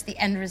isn't just the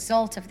end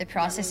result of the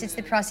process, it's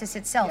the process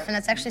itself. And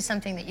that's actually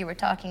something that you were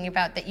talking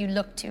about, that you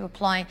look to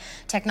apply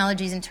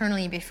technologies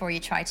internally before you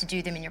try to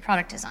do them in your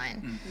product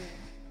design.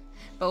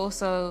 But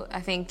also, I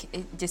think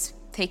just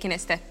taking it a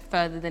step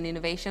further than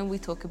innovation, we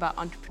talk about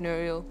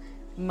entrepreneurial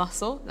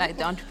muscle, like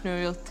the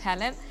entrepreneurial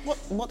talent.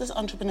 What does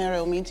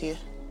entrepreneurial mean to you?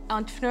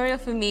 Entrepreneurial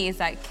for me is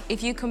like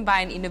if you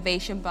combine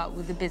innovation but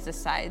with the business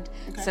side.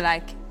 So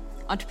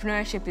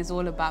entrepreneurship is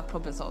all about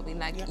problem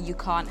solving. You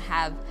can't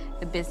have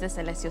a business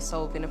unless you're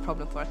solving a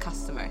problem for a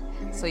customer.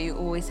 So you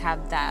always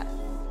have that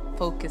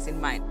focus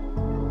in mind.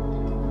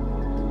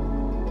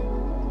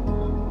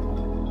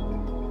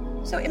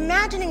 So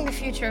imagining the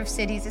future of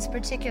cities is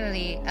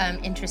particularly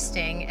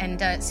interesting.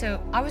 And so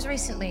I was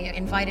recently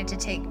invited to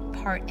take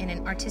part in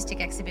an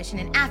artistic exhibition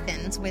in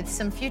Athens with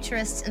some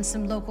futurists and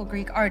some local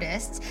Greek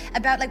artists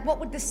about what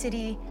would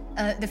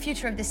the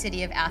future of the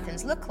city of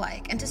Athens look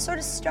like. And to sort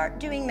of start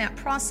doing that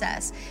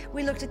process,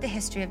 we looked at the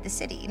history of the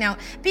city. Now,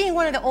 being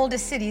one of the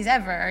oldest cities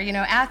ever,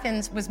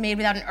 Athens was made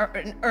without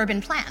an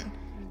urban plan.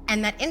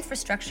 And that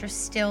infrastructure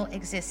still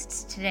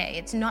exists today.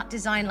 It's not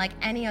designed like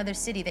any other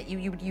city that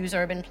you would use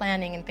urban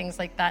planning and things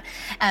like that.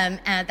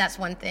 That's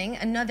one thing.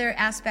 Another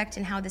aspect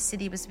in how the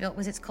city was built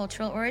was its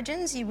cultural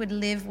origins. You would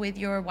live with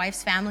your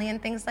wife's family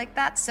and things like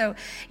that. So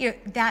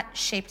that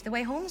shaped the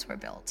way homes were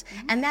built.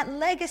 And that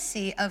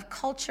legacy of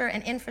culture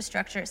and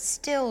infrastructure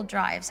still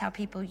drives how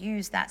people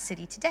use that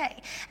city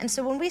today. And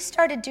so when we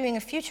started doing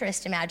a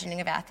futurist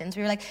imagining of Athens,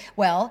 we were like,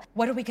 well,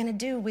 what are we going to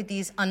do with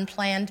these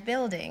unplanned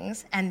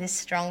buildings and this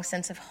strong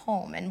sense of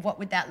home, and what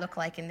would that look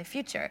like in the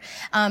future?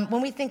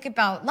 When we think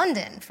about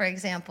London, for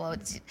example,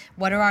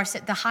 what are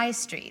the high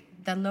street,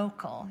 the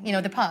local,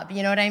 the pub,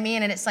 you know what I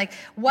mean? And it's like,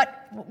 what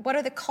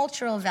are the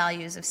cultural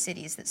values of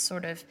cities that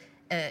sort of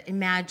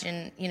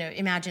imagine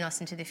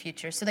us into the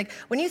future. So like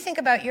when you think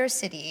about your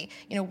city,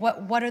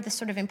 what are the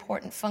sort of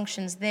important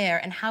functions there,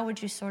 and how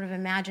would you sort of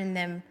imagine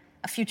them,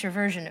 a future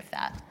version of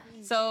that?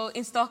 So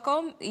in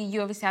Stockholm,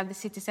 you obviously have the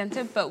city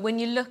centre, but when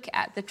you look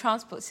at the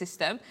transport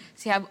system,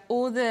 so you have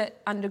all the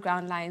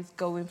underground lines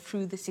going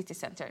through the city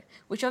centre,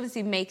 which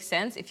obviously makes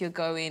sense if you're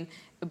going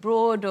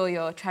abroad or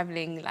you're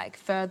travelling like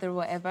further or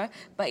whatever,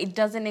 but it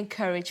doesn't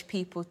encourage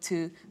people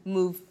to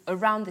move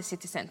around the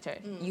city centre.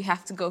 You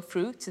have to go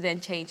through to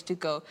then change to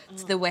go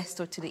to the west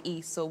or to the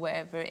east or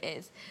wherever it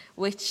is,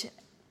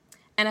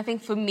 and I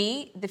think for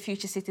me, the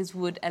future cities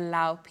would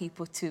allow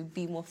people to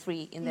be more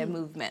free in their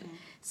movement.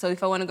 So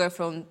if I want to go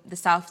from the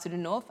south to the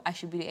north, I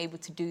should be able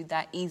to do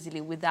that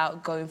easily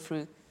without going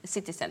through the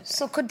city centre.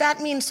 So could that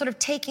mean sort of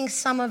taking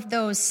some of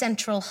those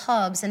central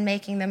hubs and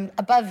making them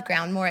above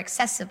ground, more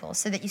accessible,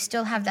 so that you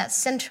still have that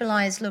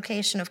centralized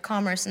location of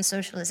commerce and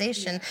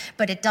socialization,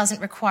 but it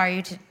doesn't require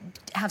you to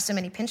have so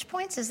many pinch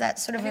points? Is that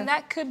sort of I mean,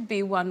 that could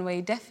be one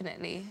way,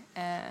 definitely.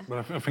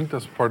 But I think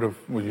that's part of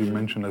what you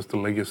mentioned as the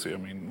legacy. I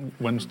mean,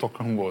 when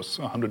Stockholm was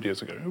 100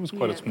 years ago, it was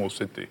quite a small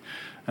city,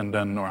 and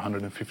then, or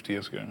 150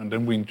 years ago, and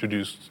then we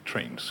introduced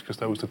trains, because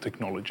that was the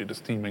technology, the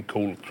steam and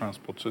coal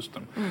transport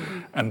system.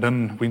 And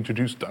then we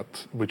introduced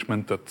that, which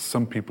meant that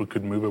some people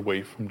could move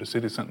away from the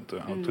city centre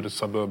out to the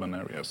suburban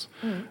areas.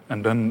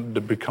 And then they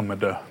become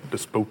the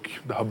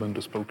hub and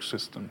the spoke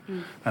system.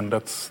 And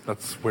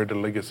that's where the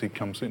legacy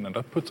comes in, and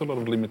that puts a lot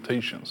of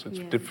limitations. It's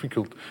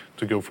difficult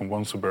to go from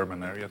one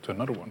suburban area to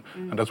another one.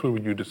 And that's where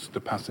we use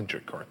the passenger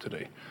car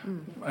today.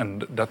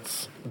 And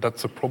that's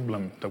a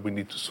problem that we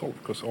need to solve,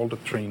 because all the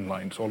train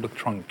lines, all the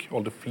trunk,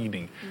 all the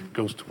feeding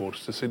goes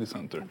towards the city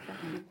centre.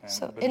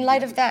 So in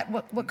light of that,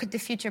 what could the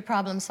future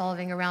problem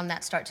solving around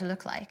that start to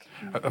look like?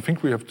 I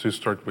think we have to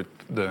start with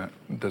the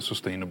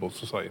sustainable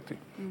society.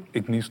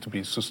 It needs to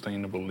be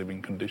sustainable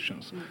living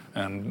conditions.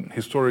 And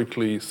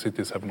historically,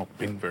 cities have not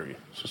been very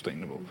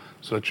sustainable.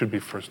 So that should be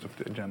first of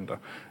the agenda.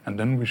 And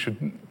then we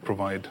should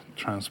provide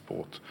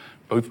transport,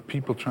 both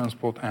people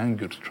transport and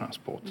goods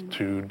transport,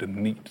 to the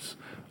needs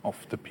of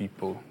the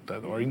people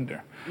that are in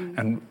there.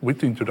 And with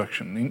the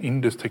introduction,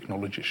 in this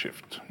technology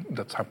shift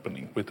that's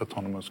happening with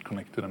autonomous,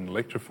 connected and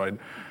electrified,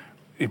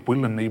 it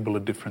will enable a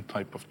different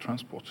type of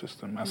transport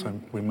system. As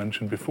we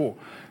mentioned before,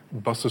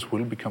 buses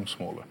will become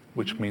smaller,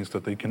 which means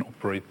that they can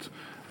operate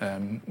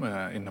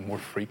in a more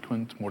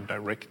frequent, more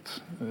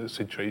direct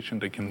situation.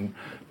 They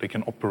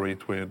can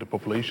operate where the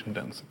population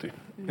density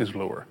is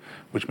lower,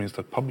 which means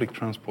that public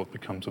transport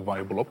becomes a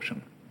viable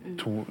option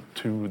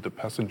to the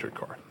passenger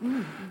car.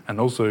 And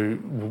also,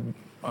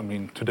 I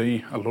mean,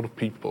 today a lot of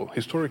people,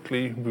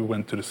 historically we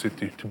went to the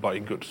city to buy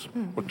goods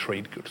or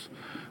trade goods.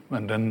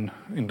 And then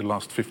in the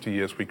last 50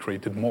 years we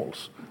created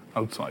malls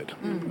outside,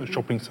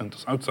 shopping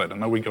centers outside,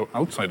 and now we go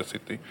outside the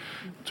city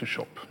to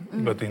shop.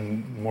 But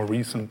in more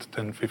recent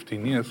 10,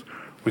 15 years,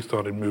 we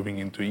started moving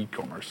into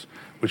e-commerce,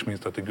 which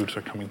means that the goods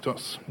are coming to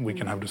us. We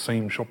can have the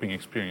same shopping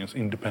experience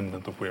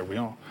independent of where we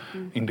are,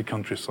 in the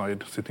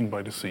countryside, sitting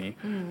by the sea,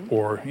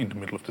 or in the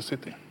middle of the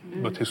city.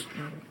 But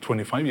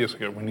 25 years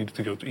ago, we needed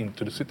to go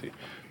into the city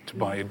to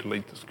buy the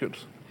latest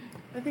goods.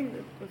 I think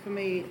that for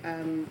me,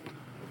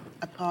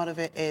 a part of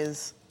it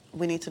is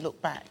we need to look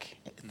back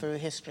through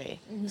history.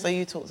 So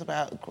you talked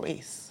about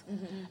Greece.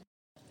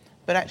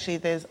 But actually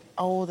there's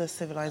older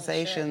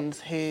civilizations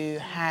who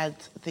had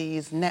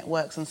these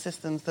networks and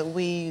systems that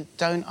we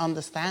don't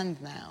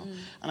understand now.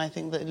 And I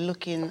think that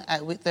looking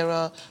at,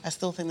 I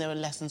still think there are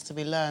lessons to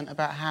be learned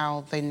about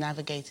how they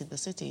navigated the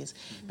cities.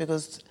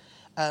 Because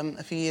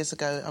a few years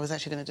ago, I was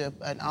actually going to do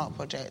an art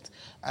project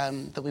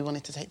that we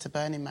wanted to take to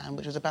Burning Man,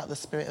 which was about the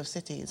spirit of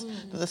cities.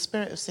 But the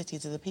spirit of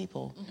cities are the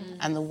people,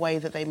 and the way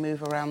that they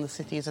move around the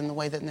cities, and the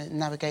way that they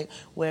navigate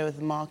where are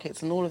the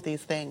markets, and all of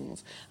these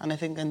things. And I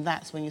think then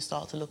that's when you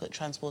start to look at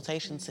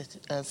transportation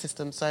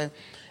systems. So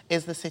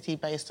is the city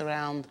based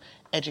around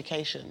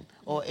education,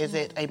 or is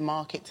it a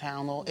market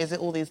town, or is it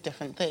all these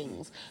different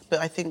things? But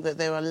I think that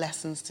there are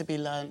lessons to be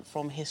learned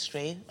from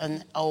history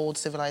and old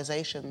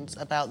civilizations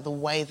about the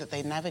way that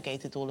they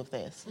navigated all of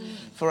this,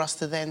 for us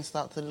to then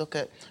start to look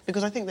at,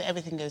 because I think that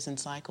everything goes in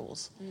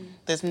cycles.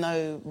 There's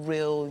no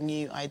real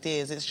new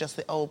ideas, it's just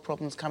the old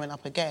problems coming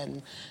up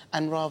again.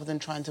 And rather than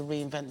trying to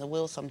reinvent the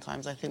wheel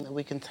sometimes, I think that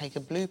we can take a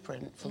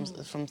blueprint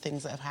from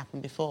things that have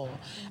happened before,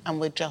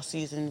 and we're just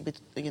using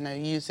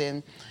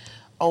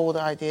old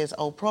ideas,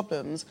 old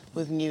problems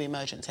with new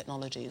emergent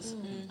technologies,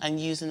 and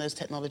using those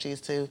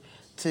technologies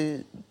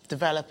to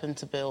develop and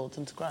to build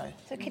and to grow.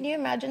 So can you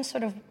imagine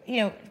sort of,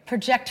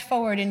 project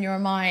forward in your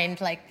mind,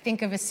 like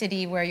think of a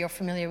city where you're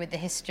familiar with the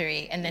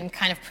history, and then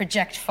kind of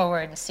project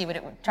forward and see what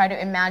it would, try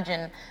to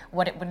imagine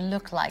what it would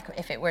look like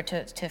if it were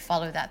to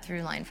follow that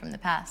through line from the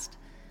past?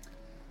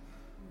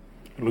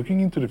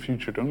 looking into the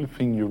future, the only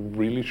thing you're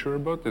really sure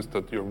about is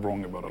that you're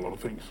wrong about a lot of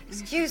things.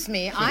 Excuse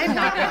me, I'm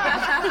not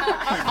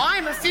wrong.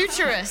 I'm a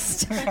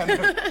futurist.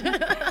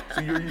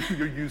 So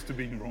you're used to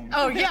being wrong.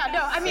 Oh yeah,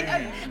 no, I mean,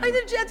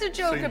 that's a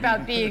joke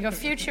about being a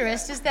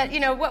futurist, is that,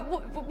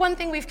 one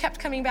thing we've kept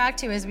coming back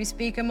to as we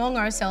speak among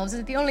ourselves is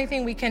that the only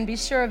thing we can be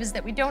sure of is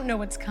that we don't know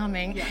what's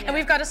coming, and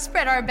we've got to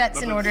spread our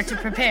bets in order to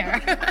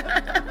prepare.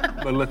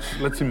 But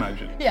let's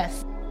imagine.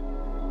 Yes.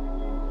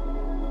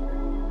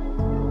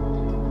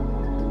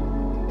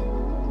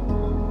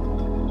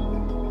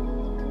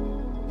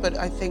 But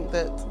I think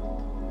that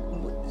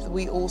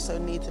we also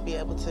need to be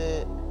able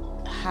to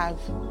have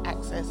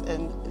access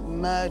and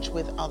merge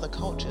with other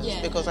cultures,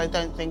 because I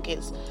don't think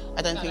it's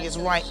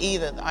right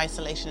either that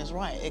isolation is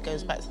right. It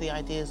goes back to the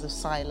ideas of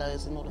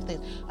silos and all of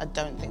things. I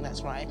don't think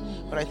that's right.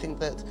 But I think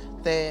that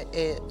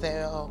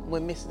we're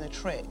missing a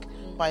trick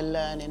by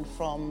learning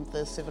from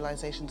the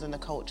civilizations and the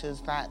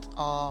cultures that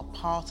are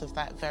part of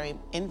that very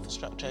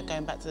infrastructure.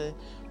 Going back to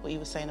what you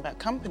were saying about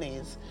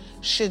companies,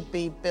 should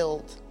be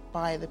built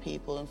by the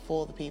people and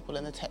for the people,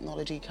 and the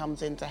technology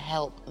comes in to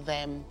help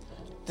them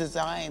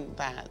design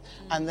that.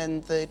 And then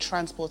the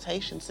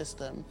transportation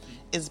system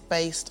is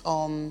based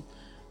on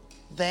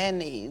their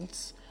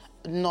needs,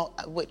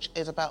 which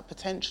is about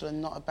potential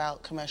and not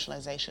about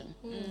commercialization.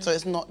 So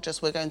it's not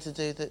just we're going to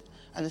do that,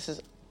 and this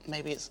is,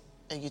 maybe it's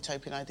a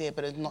utopian idea,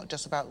 but it's not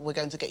just about we're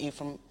going to get you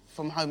from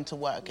home to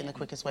work in the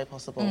quickest way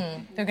possible.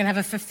 They're going to have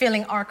a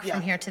fulfilling arc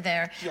from here to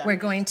there. We're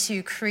going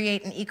to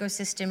create an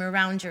ecosystem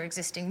around your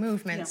existing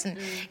movements.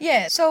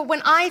 So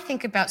when I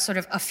think about sort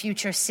of a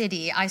future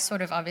city, I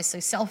sort of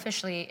obviously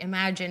selfishly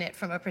imagine it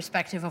from a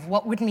perspective of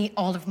what would meet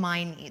all of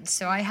my needs.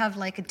 So I have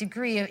like a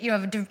degree of,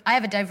 I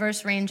have a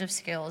diverse range of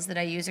skills that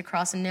I use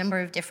across a number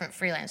of different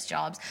freelance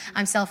jobs.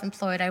 I'm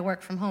self-employed, I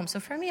work from home.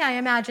 So for me, I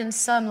imagine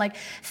some like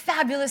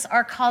fabulous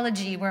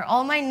arcology where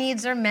all my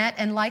needs are met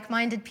and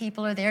like-minded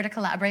people are there to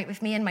collaborate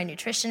with me, and my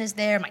nutrition is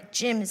there, my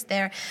gym is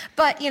there.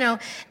 But,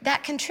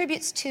 that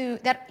contributes to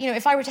that,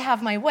 if I were to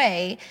have my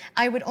way,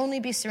 I would only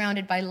be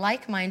surrounded by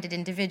like-minded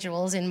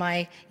individuals in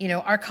my,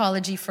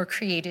 arcology for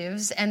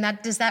creatives. And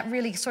does that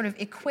really sort of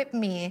equip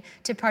me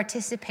to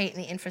participate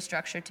in the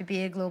infrastructure, to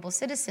be a global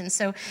citizen?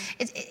 So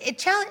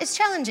it's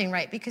challenging,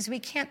 right? Because we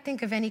can't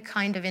think of any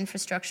kind of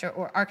infrastructure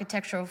or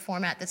architectural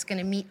format that's going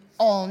to meet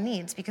all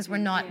needs, because we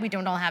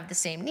don't all have the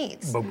same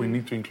needs. But we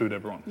need to include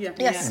everyone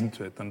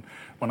into it. And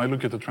when I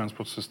look at the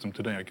transport system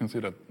today, I can see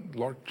that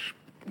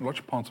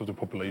large parts of the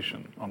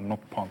population are not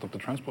part of the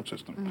transport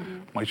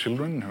system. My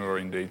children, who are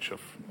in the age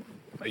of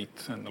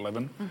 8 and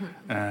 11,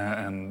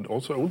 and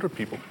also older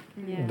people,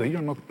 they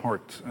are not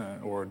part,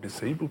 or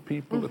disabled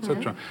people,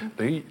 etc.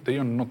 They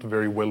are not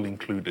very well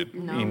included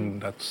in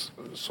that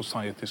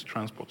society's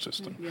transport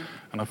system.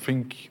 And I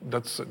think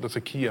that's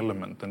a key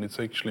element, and it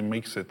actually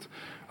makes it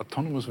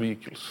autonomous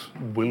vehicles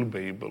will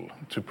be able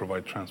to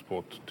provide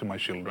transport to my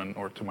children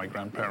or to my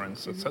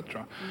grandparents,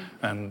 etc.,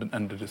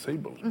 and the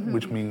disabled,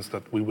 which means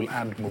that we will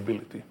add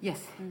mobility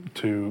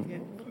to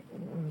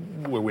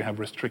where we have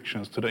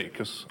restrictions today,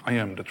 because I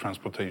am the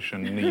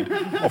transportation need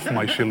of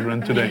my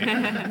children today,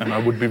 and I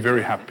would be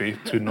very happy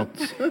to not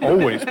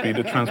always be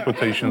the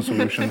transportation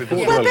solution.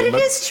 But it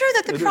is true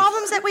that the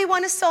problems that we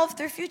want to solve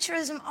through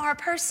futurism are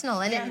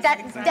personal, and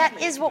that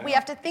is what we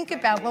have to think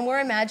about when we're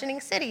imagining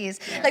cities.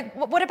 Like,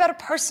 what about a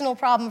personal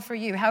problem for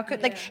you? How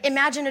could,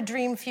 imagine a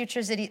dream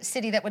future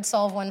city that would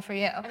solve one for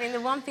you? I mean,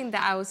 the one thing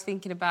that I was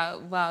thinking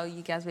about while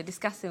you guys were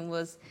discussing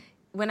was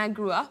when I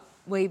grew up,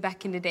 way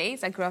back in the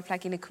days, I grew up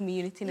in a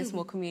community, in a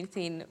small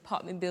community in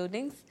apartment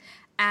buildings.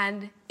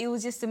 And it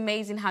was just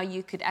amazing how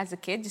you could, as a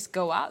kid, just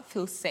go out,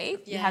 feel safe.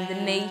 You have the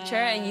nature,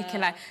 and you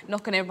can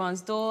knock on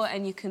everyone's door,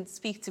 and you can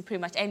speak to pretty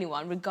much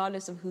anyone,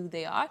 regardless of who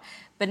they are.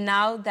 But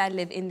now that I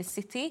live in the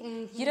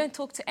city, you don't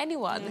talk to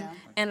anyone.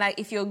 And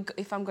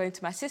if I'm going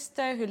to my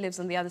sister who lives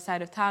on the other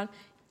side of town,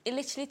 it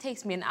literally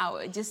takes me an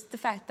hour. Just the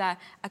fact that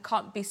I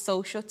can't be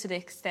social to the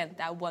extent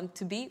that I want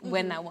to be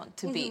when I want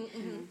to be.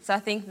 So I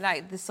think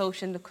the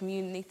social and the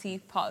community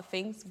part of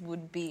things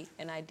would be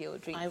an ideal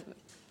dream.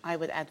 I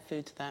would add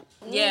food to that.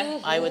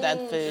 I would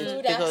add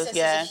food because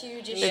access is a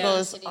huge issue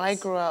because in I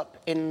cities. grew up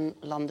in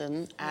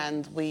London,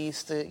 and we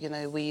used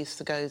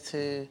to go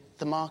to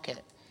the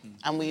market.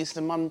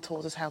 And Mum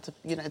taught us how to,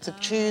 to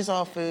choose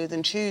our food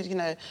and choose,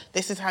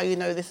 this is how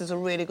this is a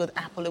really good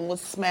apple, and we'll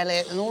smell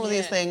it and all of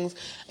these things.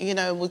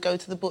 We'll go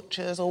to the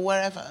butcher's or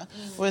wherever.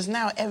 Whereas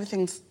now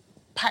everything's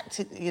packed,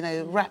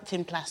 wrapped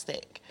in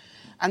plastic.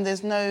 And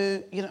there's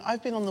no,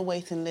 I've been on the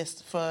waiting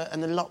list for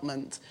an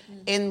allotment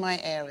in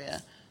my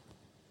area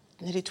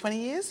nearly 20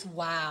 years.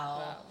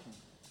 Wow.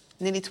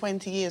 Nearly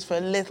 20 years for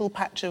a little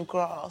patch of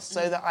grass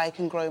so that I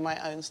can grow my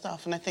own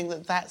stuff. And I think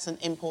that that's an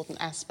important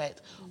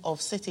aspect of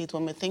cities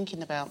when we're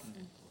thinking about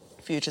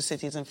future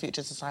cities and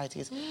future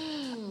societies.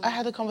 I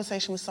had a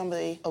conversation with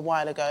somebody a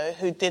while ago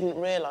who didn't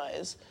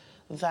realise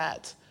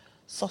that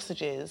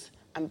sausages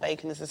and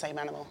bacon is the same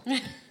animal.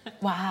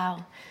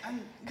 Wow.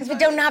 Because we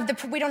don't have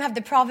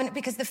the provenance,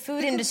 because the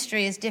food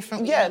industry is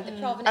different. Yeah,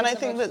 and I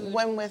think that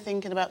when we're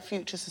thinking about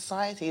future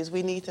societies,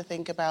 we need to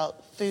think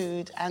about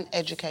food and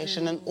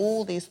education and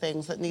all these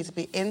things that need to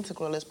be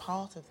integral as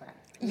part of that.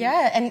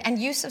 Yeah, and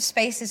use of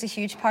space is a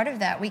huge part of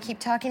that. We keep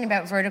talking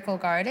about vertical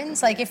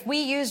gardens. Like if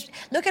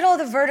look at all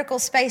the vertical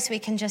space we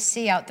can just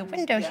see out the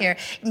window here.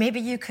 Maybe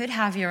you could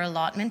have your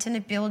allotment in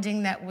a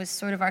building that was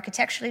sort of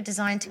architecturally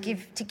designed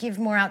to give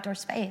more outdoor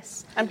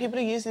space. And people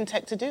are using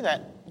tech to do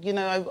that. You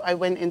know, I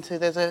went into,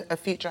 there's a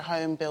future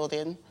home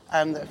building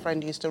that a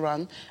friend used to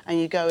run, and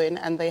you go in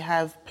and they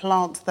have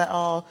plants that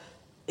are,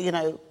 you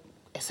know,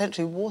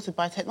 essentially watered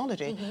by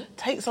technology.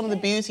 Take some of the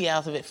beauty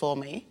out of it for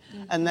me,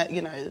 and that,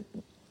 you know,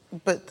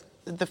 but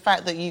the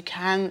fact that you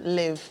can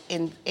live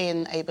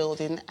in a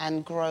building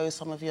and grow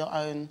some of your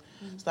own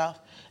stuff,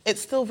 it's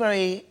still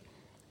very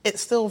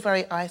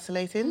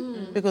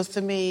isolating, because to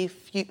me,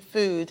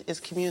 food is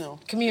communal.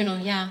 Communal,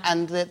 yeah.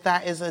 And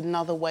that is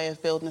another way of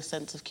building a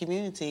sense of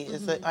community,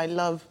 is that I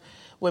love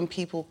when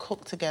people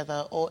cook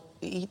together or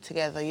eat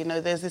together. You know,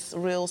 there's this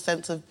real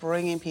sense of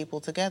bringing people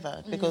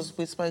together, because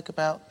we spoke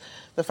about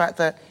the fact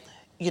that,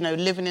 you know,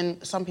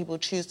 some people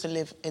choose to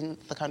live in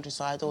the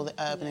countryside or the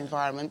urban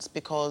environments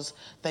because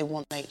they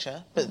want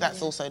nature, but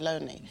that's also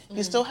lonely.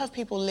 You still have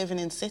people living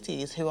in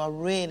cities who are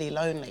really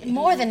lonely.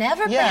 More than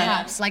ever,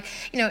 perhaps. Like,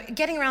 you know,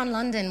 getting around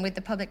London with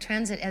the public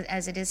transit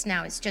as it is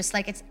now, it's just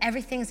like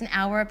everything's an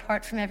hour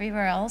apart from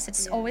everywhere else.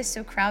 It's always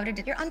so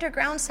crowded. You're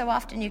underground so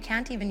often you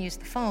can't even use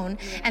the phone.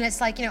 And it's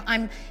like, you know,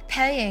 I'm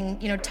paying,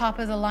 you know, top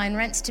of the line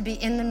rents to be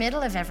in the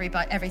middle of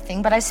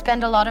everything, but I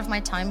spend a lot of my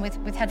time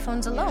with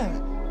headphones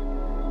alone.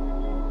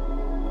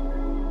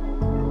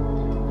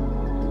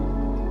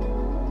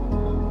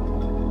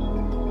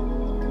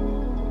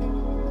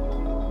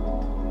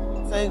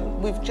 So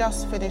we've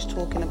just finished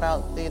talking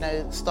about, you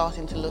know,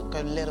 starting to go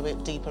a little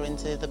bit deeper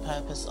into the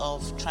purpose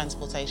of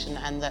transportation,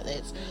 and that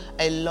it's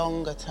a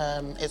longer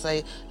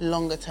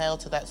tail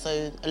to that.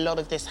 So a lot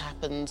of this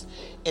happens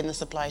in the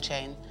supply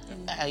chain,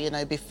 you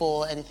know,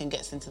 before anything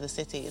gets into the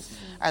cities.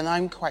 And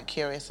I'm quite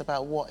curious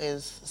about what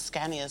is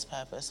Scania's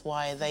purpose.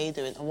 Why are they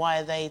doing it? And why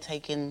are they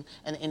taking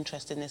an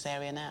interest in this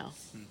area now?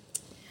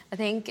 I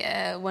think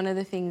one of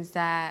the things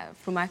that,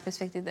 from my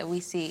perspective, that we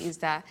see is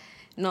that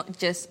not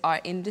just our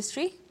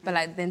industry, but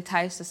like the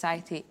entire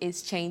society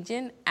is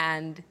changing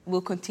and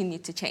will continue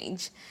to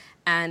change.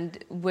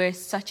 And we're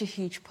such a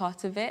huge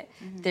part of it,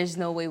 there's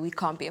no way we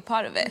can't be a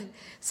part of it.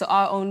 So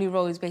our only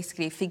role is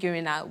basically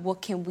figuring out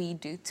what can we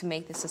do to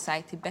make the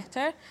society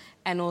better,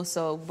 and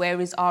also where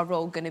is our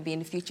role going to be in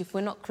the future. If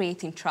we're not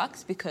creating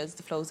trucks because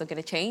the flows are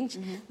going to change,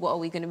 what are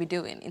we going to be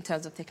doing in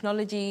terms of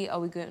technology? Are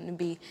we going to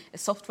be a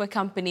software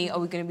company? Are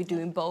we going to be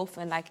doing both?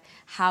 And like,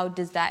 how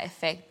does that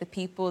affect the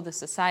people, the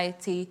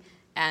society,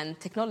 and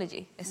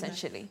technology,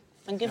 essentially?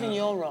 And given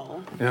your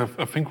role... Yeah,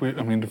 I think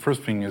the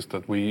first thing is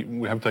that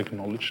we have to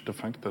acknowledge the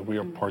fact that we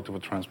are part of a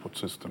transport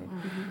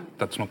system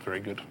that's not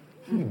very good.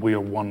 We are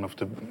one of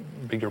the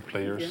bigger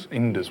players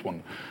in this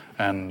one.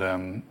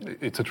 And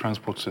it's a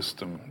transport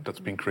system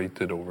that's been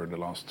created over the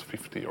last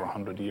 50 or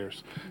 100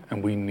 years.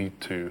 And we need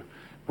to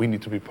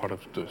be part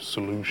of the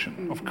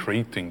solution of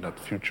creating that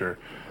future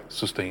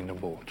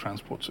sustainable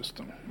transport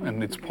system.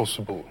 And it's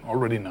possible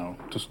already now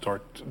to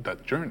start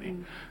that journey.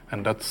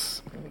 And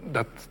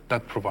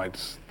that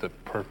provides the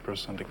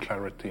purpose and the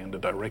clarity and the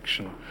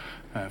direction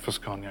for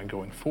Scania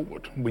going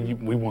forward.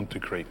 We want to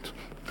create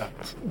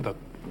that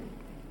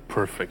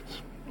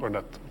perfect, or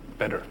that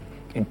better,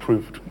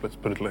 improved, let's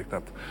put it like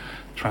that,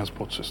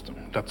 transport system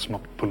that's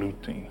not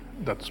polluting,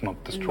 that's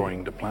not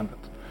destroying the planet.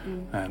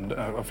 And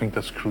I think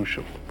that's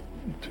crucial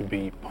to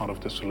be part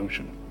of the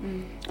solution.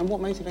 And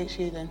what motivates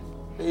you then,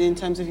 in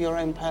terms of your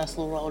own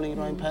personal role and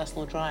your own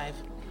personal drive?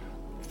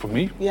 For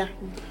me? Yeah.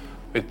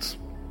 It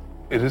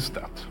is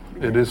that.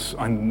 It is.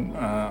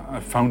 I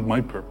found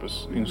my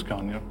purpose in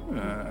Scania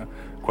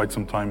quite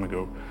some time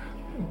ago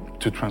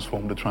to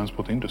transform the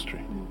transport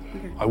industry.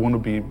 I want to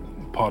be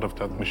part of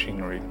that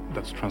machinery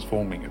that's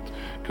transforming it,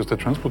 because the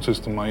transport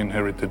system I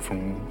inherited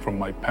from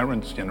my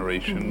parents'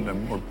 generation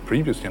or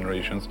previous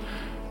generations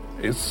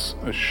is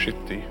a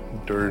shitty,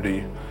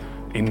 dirty,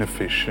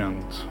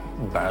 inefficient,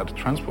 bad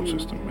transport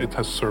system. It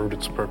has served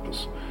its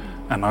purpose,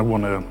 and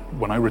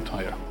when I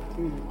retire,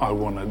 I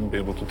want to be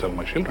able to tell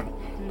my children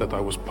that I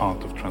was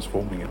part of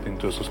transforming it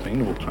into a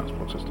sustainable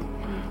transport system.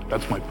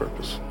 That's my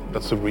purpose.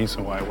 That's the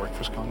reason why I work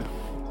for Scania.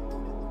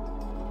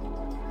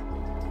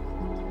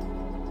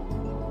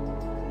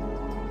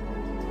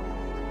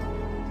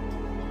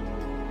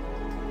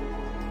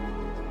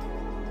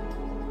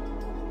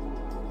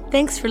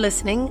 Thanks for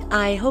listening.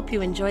 I hope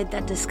you enjoyed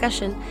that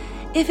discussion.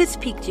 If it's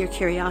piqued your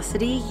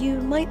curiosity, you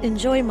might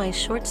enjoy my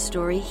short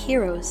story,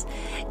 Heroes.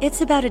 It's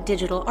about a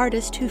digital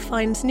artist who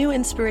finds new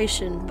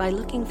inspiration by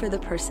looking for the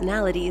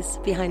personalities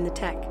behind the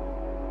tech.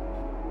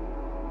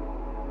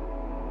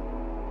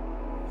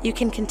 You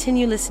can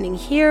continue listening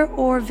here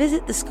or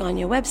visit the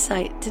Scania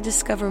website to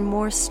discover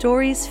more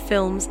stories,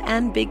 films,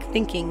 and big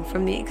thinking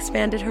from the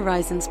Expanded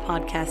Horizons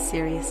podcast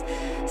series.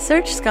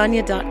 Search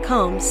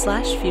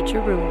scania.com/future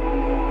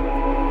room.